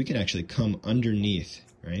 is we can actually come underneath,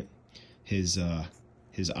 right? His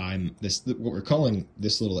eye, what we're calling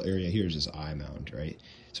this little area here is his eye mound, right?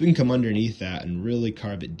 So we can come underneath that and really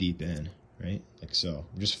carve it deep in, right? Like so.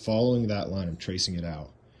 I'm just following that line. I'm tracing it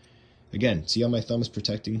out. Again, see how my thumb is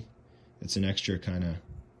protecting? It's an extra kind of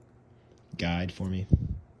guide for me.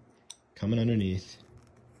 Coming underneath,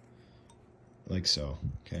 like so,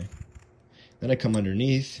 okay? Then I come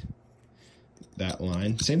underneath that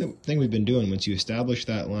line. Same thing we've been doing. Once you establish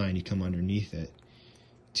that line, you come underneath it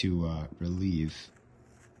to relieve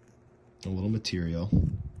a little material,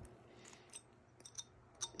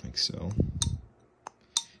 like so.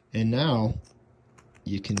 And now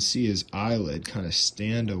you can see his eyelid kind of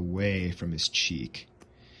stand away from his cheek.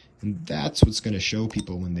 And that's what's going to show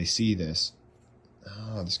people when they see this.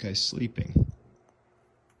 Oh, this guy's sleeping.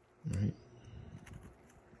 All right.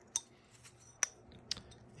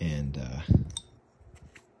 And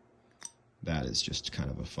that is just kind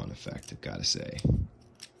of a fun effect, I've got to say.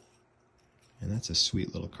 And that's a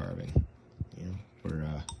sweet little carving. You know,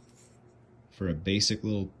 for a basic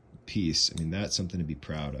little piece. I mean, that's something to be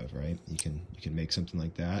proud of, right? You can make something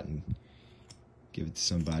like that and give it to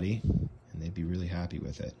somebody, and they'd be really happy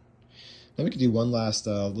with it. Now we can do one last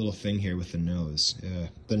little thing here with the nose.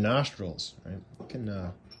 The nostrils, right? We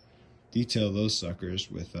can detail those suckers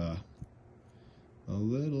with a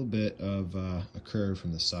little bit of a curve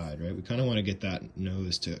from the side, right? We kind of want to get that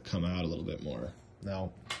nose to come out a little bit more.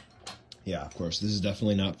 Now, yeah, of course, this is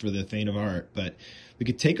definitely not for the faint of heart, but we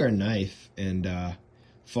could take our knife and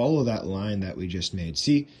follow that line that we just made.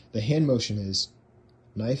 See, the hand motion is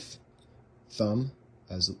knife, thumb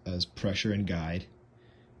as pressure and guide,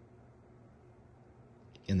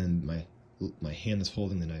 and then my hand that's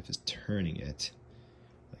holding the knife is turning it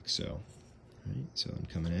like so. All right, so I'm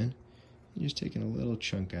coming in, and just taking a little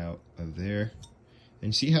chunk out of there,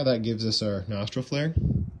 and see how that gives us our nostril flare.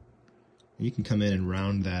 You can come in and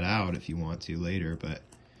round that out if you want to later, but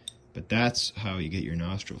that's how you get your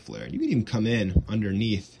nostril flare. You can even come in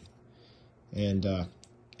underneath and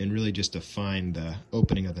really just define the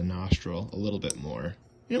opening of the nostril a little bit more.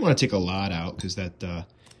 You don't want to take a lot out because that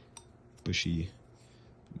bushy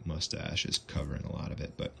mustache is covering a lot of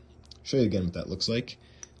it, but I'll show you again what that looks like.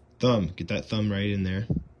 Thumb, get that thumb right in there,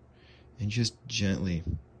 and just gently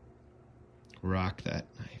rock that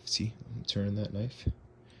knife. See, I'm turning that knife.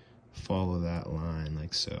 Follow that line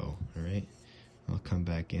like so, all right? I'll come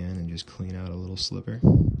back in and just clean out a little slipper.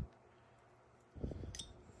 And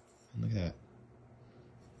look at that.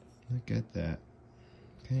 Look at that.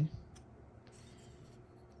 Okay.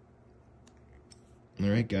 All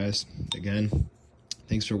right, guys. Again,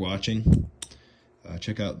 thanks for watching.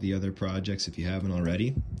 Check out the other projects if you haven't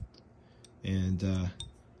already. And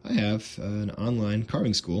I have an online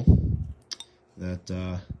carving school that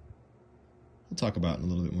we'll talk about in a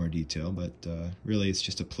little bit more detail, but really it's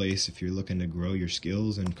just a place if you're looking to grow your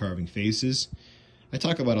skills in carving faces. I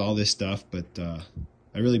talk about all this stuff, but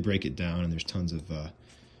I really break it down, and there's tons of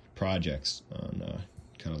projects on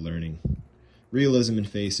kind of learning realism in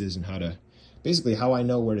faces and basically how I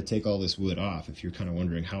know where to take all this wood off. If you're kind of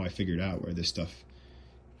wondering how I figured out where this stuff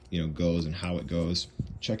goes and how it goes,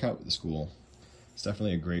 check out the school. It's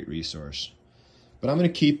definitely a great resource. But I'm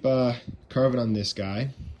going to keep carving on this guy,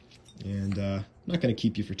 and I'm not going to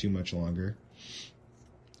keep you for too much longer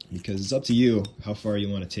because it's up to you how far you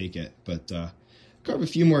want to take it. But carve a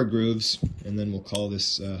few more grooves, and then we'll call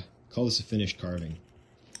this a finished carving.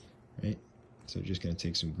 Right? So just going to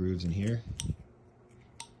take some grooves in here,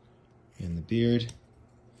 in the beard.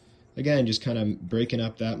 Again, just kind of breaking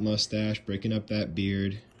up that mustache, breaking up that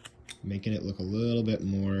beard, making it look a little bit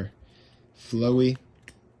more flowy,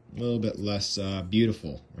 a little bit less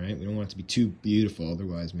beautiful, right? We don't want it to be too beautiful,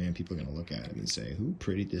 otherwise, man, people are going to look at him and say, who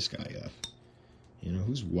prettied this guy up?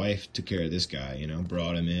 Whose wife took care of this guy,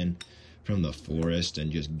 brought him in from the forest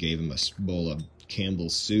and just gave him a bowl of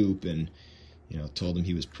Campbell's soup and, told him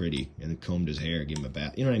he was pretty and combed his hair, gave him a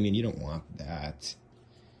bath. You know what I mean? You don't want that.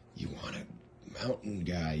 You want a mountain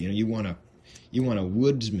guy, you want a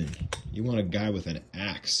woodsman. You want a guy with an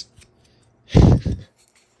axe.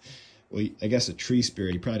 Well, I guess a tree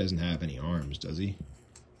spirit, he probably doesn't have any arms, does he?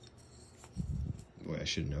 Boy, I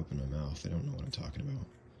shouldn't open my mouth. I don't know what I'm talking about.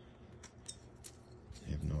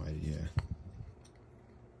 I have no idea.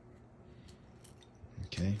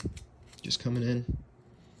 Okay, just coming in,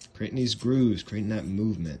 creating these grooves, creating that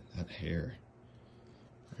movement, that hair,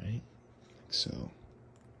 right? Like so.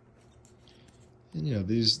 And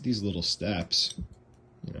these little steps,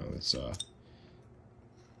 it's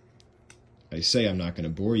I say I'm not going to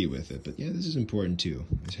bore you with it, but yeah, this is important too.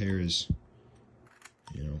 This hair is,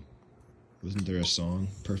 wasn't there a song?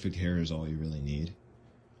 Perfect hair is all you really need.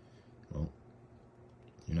 Well,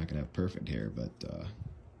 you're not going to have perfect hair, but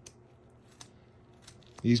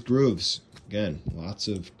these grooves, again, lots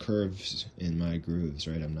of curves in my grooves,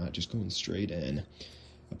 right? I'm not just going straight in.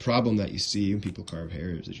 A problem that you see when people carve hair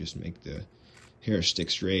is they just make the hair stick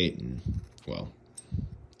straight, and, well,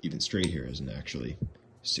 even straight hair isn't actually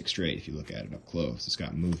stick straight if you look at it up close. It's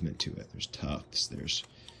got movement to it. There's tufts, there's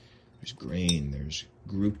grain, there's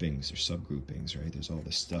groupings, there's subgroupings, right? There's all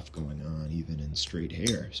this stuff going on even in straight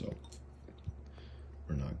hair. So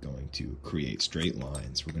we're not going to create straight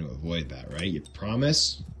lines. We're going to avoid that, right? You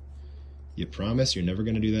promise? You promise you're never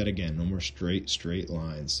going to do that again. No more straight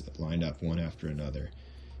lines lined up one after another.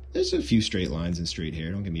 There's a few straight lines in straight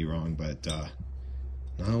hair, don't get me wrong, but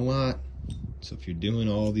not a lot. So if you're doing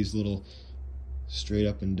all these little straight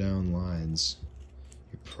up and down lines,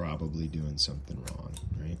 you're probably doing something wrong,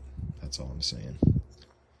 right? That's all I'm saying.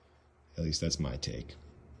 At least that's my take.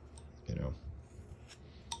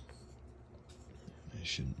 I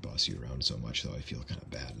shouldn't boss you around so much, though. I feel kind of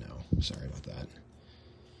bad now. Sorry about that.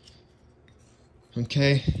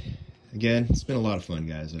 Okay, again, it's been a lot of fun,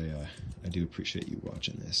 guys. I do appreciate you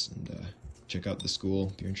watching this, and check out the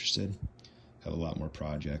school if you're interested. Have a lot more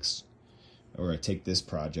projects, or I take this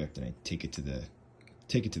project and I take it to the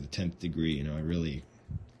 10th degree. You know, I really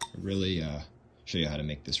show you how to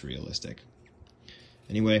make this realistic.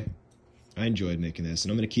 Anyway, I enjoyed making this,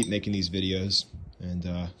 and I'm going to keep making these videos, and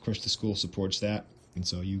of course the school supports that, and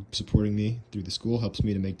so you supporting me through the school helps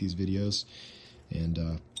me to make these videos.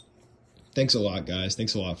 And thanks a lot, guys.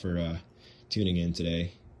 Thanks a lot for tuning in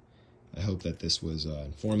today. I hope that this was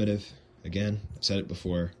informative. Again, I've said it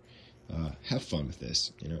before, have fun with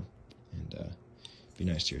this, you know, and be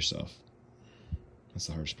nice to yourself. That's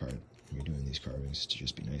the hardest part when you're doing these carvings, is to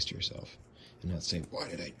just be nice to yourself and not say, why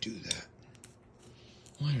did I do that?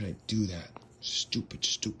 Why did I do that? Stupid,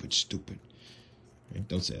 stupid, stupid. Right?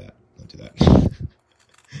 Don't say that. Don't do that.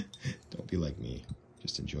 Don't be like me.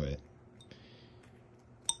 Just enjoy it.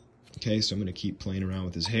 Okay, so I'm going to keep playing around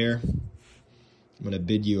with his hair. I'm going to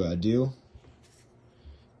bid you adieu,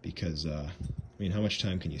 because, I mean, how much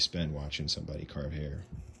time can you spend watching somebody carve hair?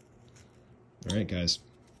 All right, guys.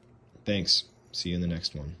 Thanks. See you in the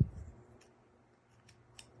next one.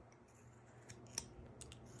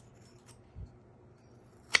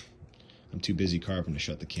 I'm too busy carving to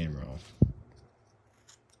shut the camera off.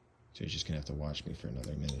 So you're just going to have to watch me for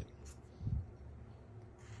another minute.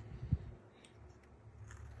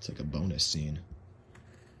 It's like a bonus scene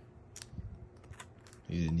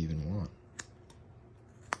you didn't even want.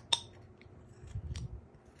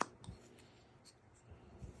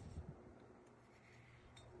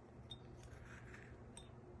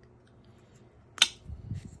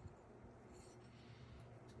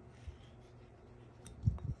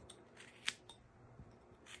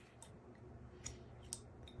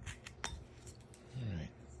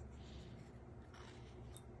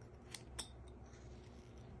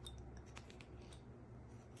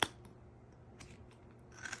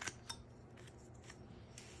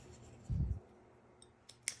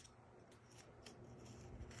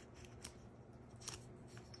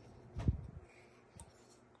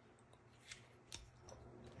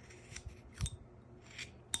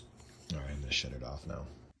 Shut it off now.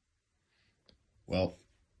 Well,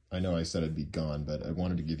 I know I said I'd be gone, but I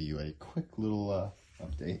wanted to give you a quick little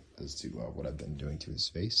update as to what I've been doing to his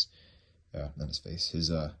face. Not his face,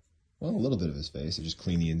 his, well, a little bit of his face. I just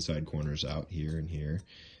cleaned the inside corners out here and here.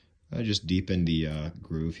 I just deepened the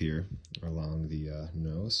groove here along the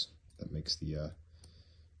nose. That makes the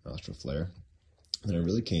nostril flare. And then I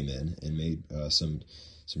really came in and made some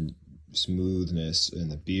smoothness in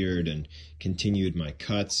the beard and continued my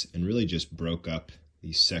cuts and really just broke up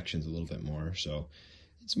these sections a little bit more. So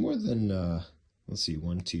it's more than, let's see,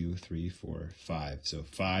 1, 2, 3, 4, 5. So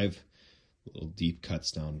 5 little deep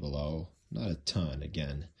cuts down below, not a ton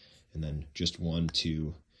again. And then just 1,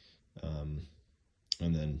 2, and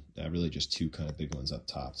then really just 2 kind of big ones up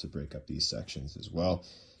top to break up these sections as well.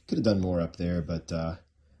 Could have done more up there, but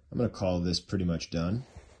I'm going to call this pretty much done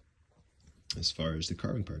as far as the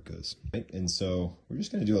carving part goes. Right? And so we're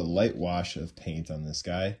just going to do a light wash of paint on this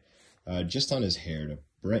guy, just on his hair to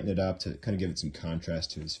brighten it up, to kind of give it some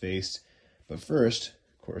contrast to his face. But first,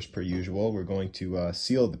 of course, per usual, we're going to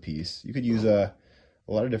seal the piece. You could use a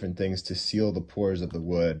lot of different things to seal the pores of the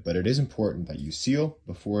wood, but it is important that you seal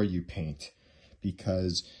before you paint,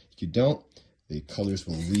 because if you don't, the colors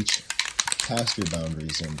will leach past your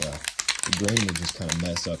boundaries, and the grain will just kind of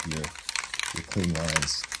mess up your clean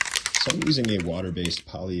lines. So I'm using a water-based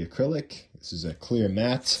polyacrylic. This is a clear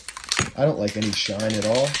matte. I don't like any shine at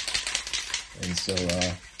all, and so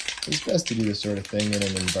it's best to do this sort of thing in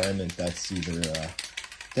an environment that's either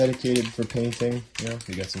dedicated for painting, you know,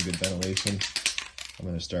 you got some good ventilation. I'm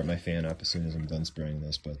going to start my fan up as soon as I'm done spraying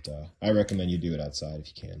this, but I recommend you do it outside if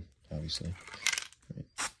you can, obviously.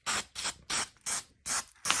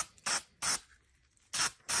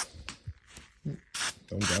 Right.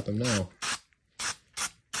 Don't drop them now.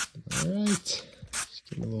 Alright, just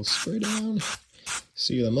give them a little spray down,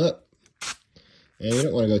 seal them up, and you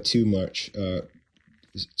don't want to go too much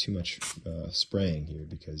spraying here,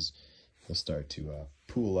 because they'll start to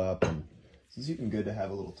pool up, and it's even good to have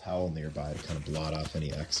a little towel nearby to kind of blot off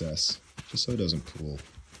any excess, just so it doesn't pool.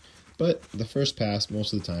 But the first pass,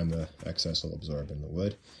 most of the time the excess will absorb in the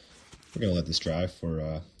wood. We're going to let this dry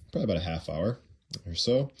for probably about a half hour or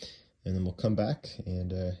so, and then we'll come back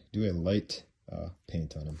and do a light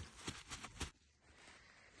paint on them.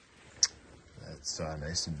 That's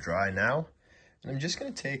nice and dry now. And I'm just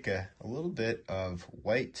going to take a little bit of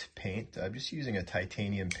white paint. I'm just using a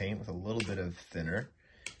titanium paint with a little bit of thinner.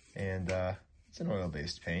 And it's an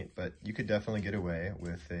oil-based paint, but you could definitely get away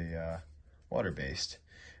with a water-based.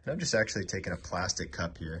 And I'm just actually taking a plastic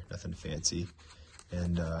cup here, nothing fancy,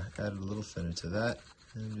 and added a little thinner to that,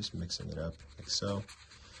 and I'm just mixing it up like so.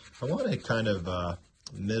 I want a kind of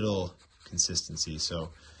middle consistency, so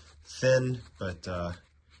thin, but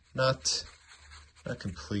not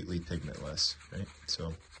completely pigmentless, right?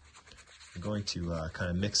 So I'm going to kind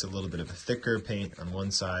of mix a little bit of a thicker paint on one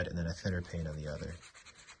side and then a thinner paint on the other.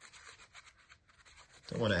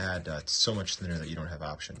 Don't want to add so much thinner that you don't have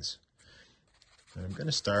options. And I'm going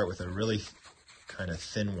to start with a really kind of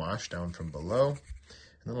thin wash down from below, and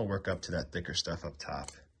then we'll work up to that thicker stuff up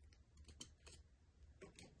top.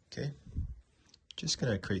 Okay, just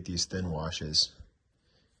going to create these thin washes.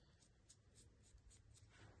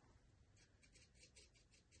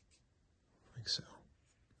 Like so.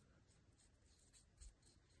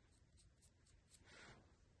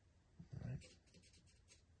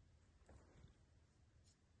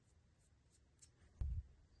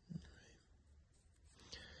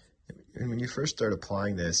 And when you first start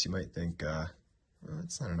applying this, you might think, well,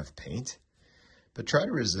 it's not enough paint. But try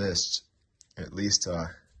to resist, at least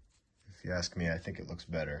if you ask me, I think it looks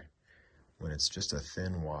better when it's just a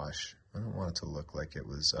thin wash. I don't want it to look like it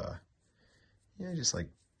was, just like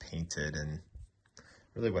painted. And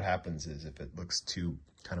really what happens is if it looks too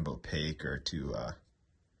kind of opaque or too,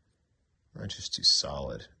 not just too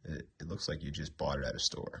solid, it looks like you just bought it at a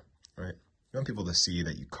store, right? You want people to see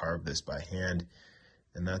that you carved this by hand,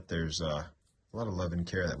 and that there's a lot of love and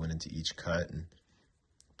care that went into each cut, and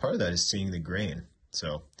part of that is seeing the grain.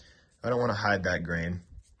 So I don't want to hide that grain.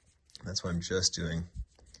 That's why I'm just doing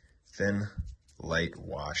thin, light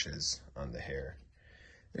washes on the hair.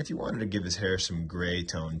 And if you wanted to give his hair some gray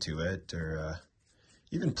tone to it, or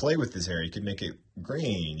even play with his hair, you could make it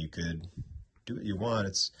green. You could do what you want.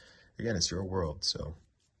 It's your world. So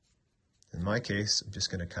in my case, I'm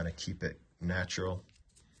just going to kind of keep it natural,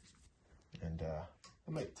 and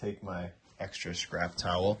I might take my extra scrap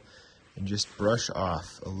towel and just brush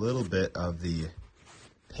off a little bit of the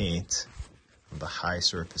paint on the high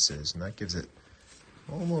surfaces, and that gives it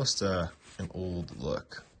almost an old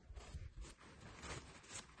look.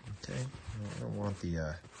 Okay, I don't want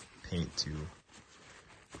the paint to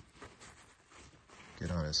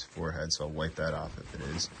get on his forehead, so I'll wipe that off if it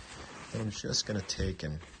is. And I'm just going to take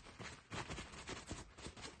and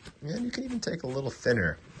you can even take a little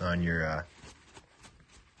thinner on your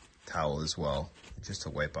towel as well, just to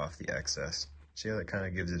wipe off the excess. See how that kind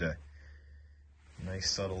of gives it a nice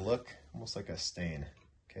subtle look, almost like a stain.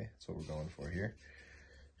 Okay, that's what we're going for here.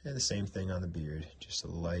 And the same thing on the beard, just a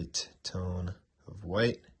light tone of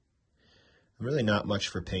white. I'm really not much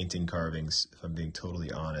for painting carvings, if I'm being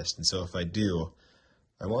totally honest, and so if I do,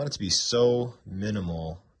 I want it to be so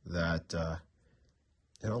minimal that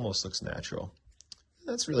it almost looks natural.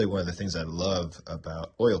 That's really one of the things I love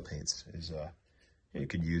about oil paints is you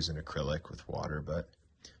could use an acrylic with water, but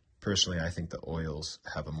personally I think the oils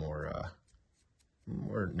have a more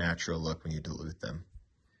natural look when you dilute them.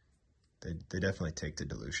 They definitely take the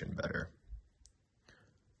dilution better.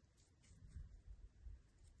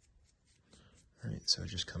 All right, so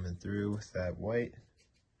just coming through with that white.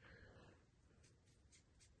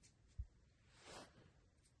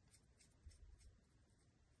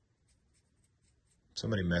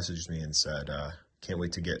 Somebody messaged me and said, can't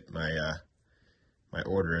wait to get my my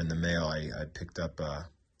order in the mail. I picked up a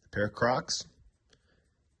pair of Crocs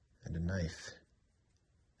and a knife.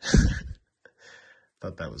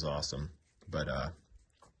 Thought that was awesome, but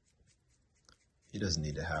he doesn't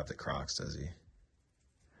need to have the Crocs, does he?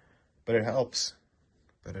 But it helps.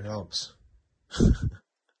 But it helps.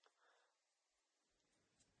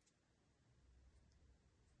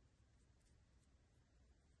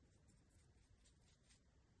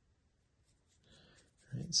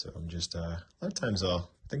 Right, so I'm just, a lot of times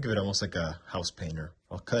I'll think of it almost like a house painter.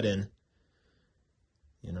 I'll cut in,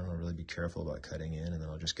 I'll really be careful about cutting in, and then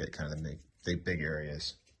I'll just get kind of the big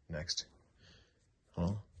areas next.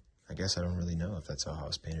 Well, I guess I don't really know if that's how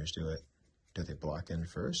house painters do it. Do they block in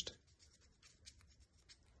first?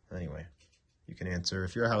 Anyway, you can answer.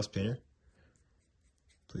 If you're a house painter,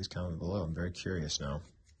 please comment below. I'm very curious now.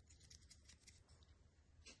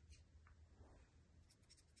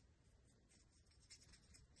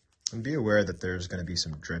 And be aware that there's going to be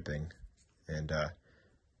some dripping, and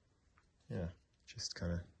yeah, just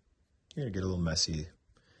kind of, you're going to get a little messy.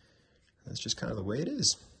 That's just kind of the way it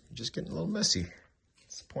is. You're just getting a little messy.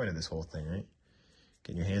 That's the point of this whole thing, right?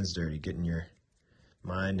 Getting your hands dirty, getting your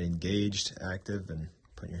mind engaged, active, and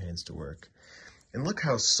putting your hands to work. And look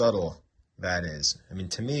how subtle that is. I mean,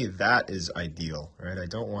 to me, that is ideal, right? I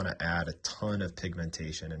don't want to add a ton of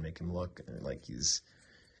pigmentation and make him look like he's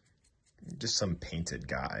just some painted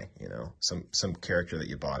guy, you know, some character that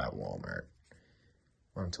you bought at Walmart.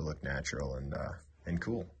 Want him to look natural and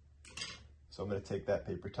cool. So I'm going to take that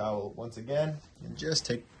paper towel once again and just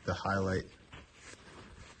take the highlight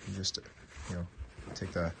and just, you know,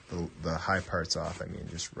 take the high parts off. I mean,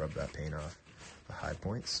 just rub that paint off the high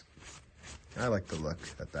points. I like the look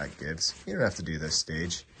that that gives. You don't have to do this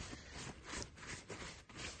stage.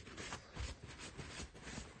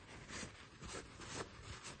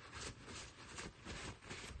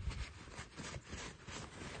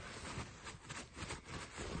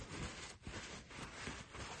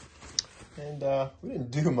 And we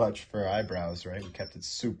didn't do much for our eyebrows, right? We kept it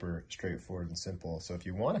super straightforward and simple. So if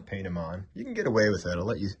you want to paint them on, you can get away with it.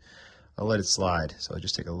 I'll let it slide. So I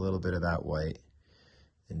just take a little bit of that white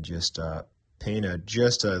and just paint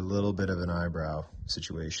just a little bit of an eyebrow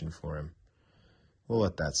situation for him. We'll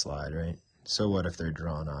let that slide, right? So what if they're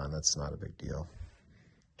drawn on? That's not a big deal.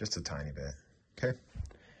 Just a tiny bit, okay?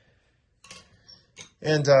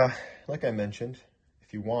 And like I mentioned,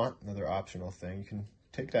 if you want another optional thing, you can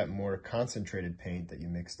take that more concentrated paint that you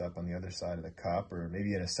mixed up on the other side of the cup, or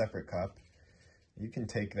maybe in a separate cup. You can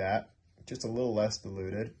take that, just a little less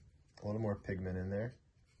diluted, a little more pigment in there,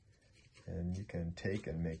 and you can take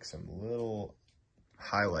and make some little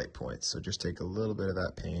highlight points. So just take a little bit of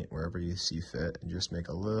that paint wherever you see fit and just make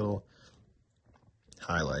a little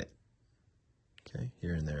highlight, okay,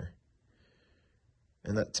 here and there.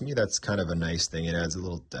 And that, to me, that's kind of a nice thing. It adds a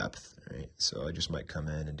little depth, right? So I just might come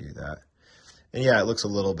in and do that. And yeah, it looks a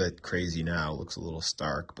little bit crazy now. It looks a little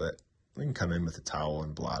stark, but we can come in with a towel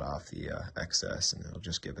and blot off the excess, and it'll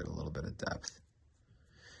just give it a little bit of depth.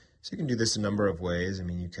 So you can do this a number of ways. I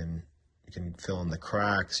mean, you can fill in the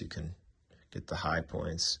cracks. You can get the high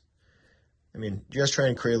points. I mean, just try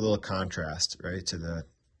and create a little contrast, right, to the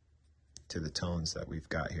tones that we've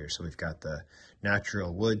got here. So we've got the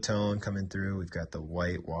natural wood tone coming through. We've got the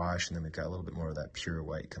white wash, and then we've got a little bit more of that pure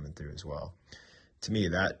white coming through as well. To me,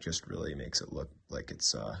 that just really makes it look like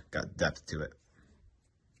it's got depth to it.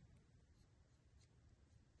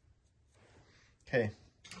 Okay,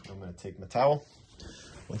 I'm going to take my towel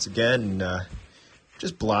once again and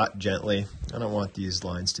just blot gently. I don't want these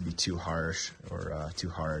lines to be too harsh or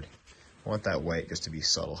too hard. I want that white just to be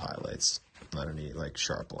subtle highlights, not any like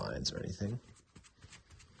sharp lines or anything.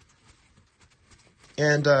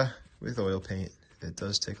 And with oil paint, it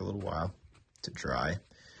does take a little while to dry.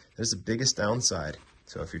 There's the biggest downside.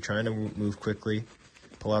 So if you're trying to move quickly,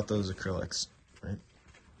 pull out those acrylics, right?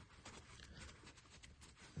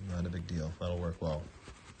 Not a big deal. That'll work well.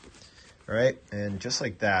 All right, and just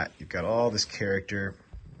like that, you've got all this character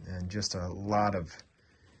and just a lot of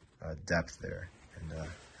depth there. And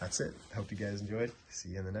that's it. I hope you guys enjoyed. See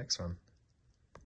you in the next one.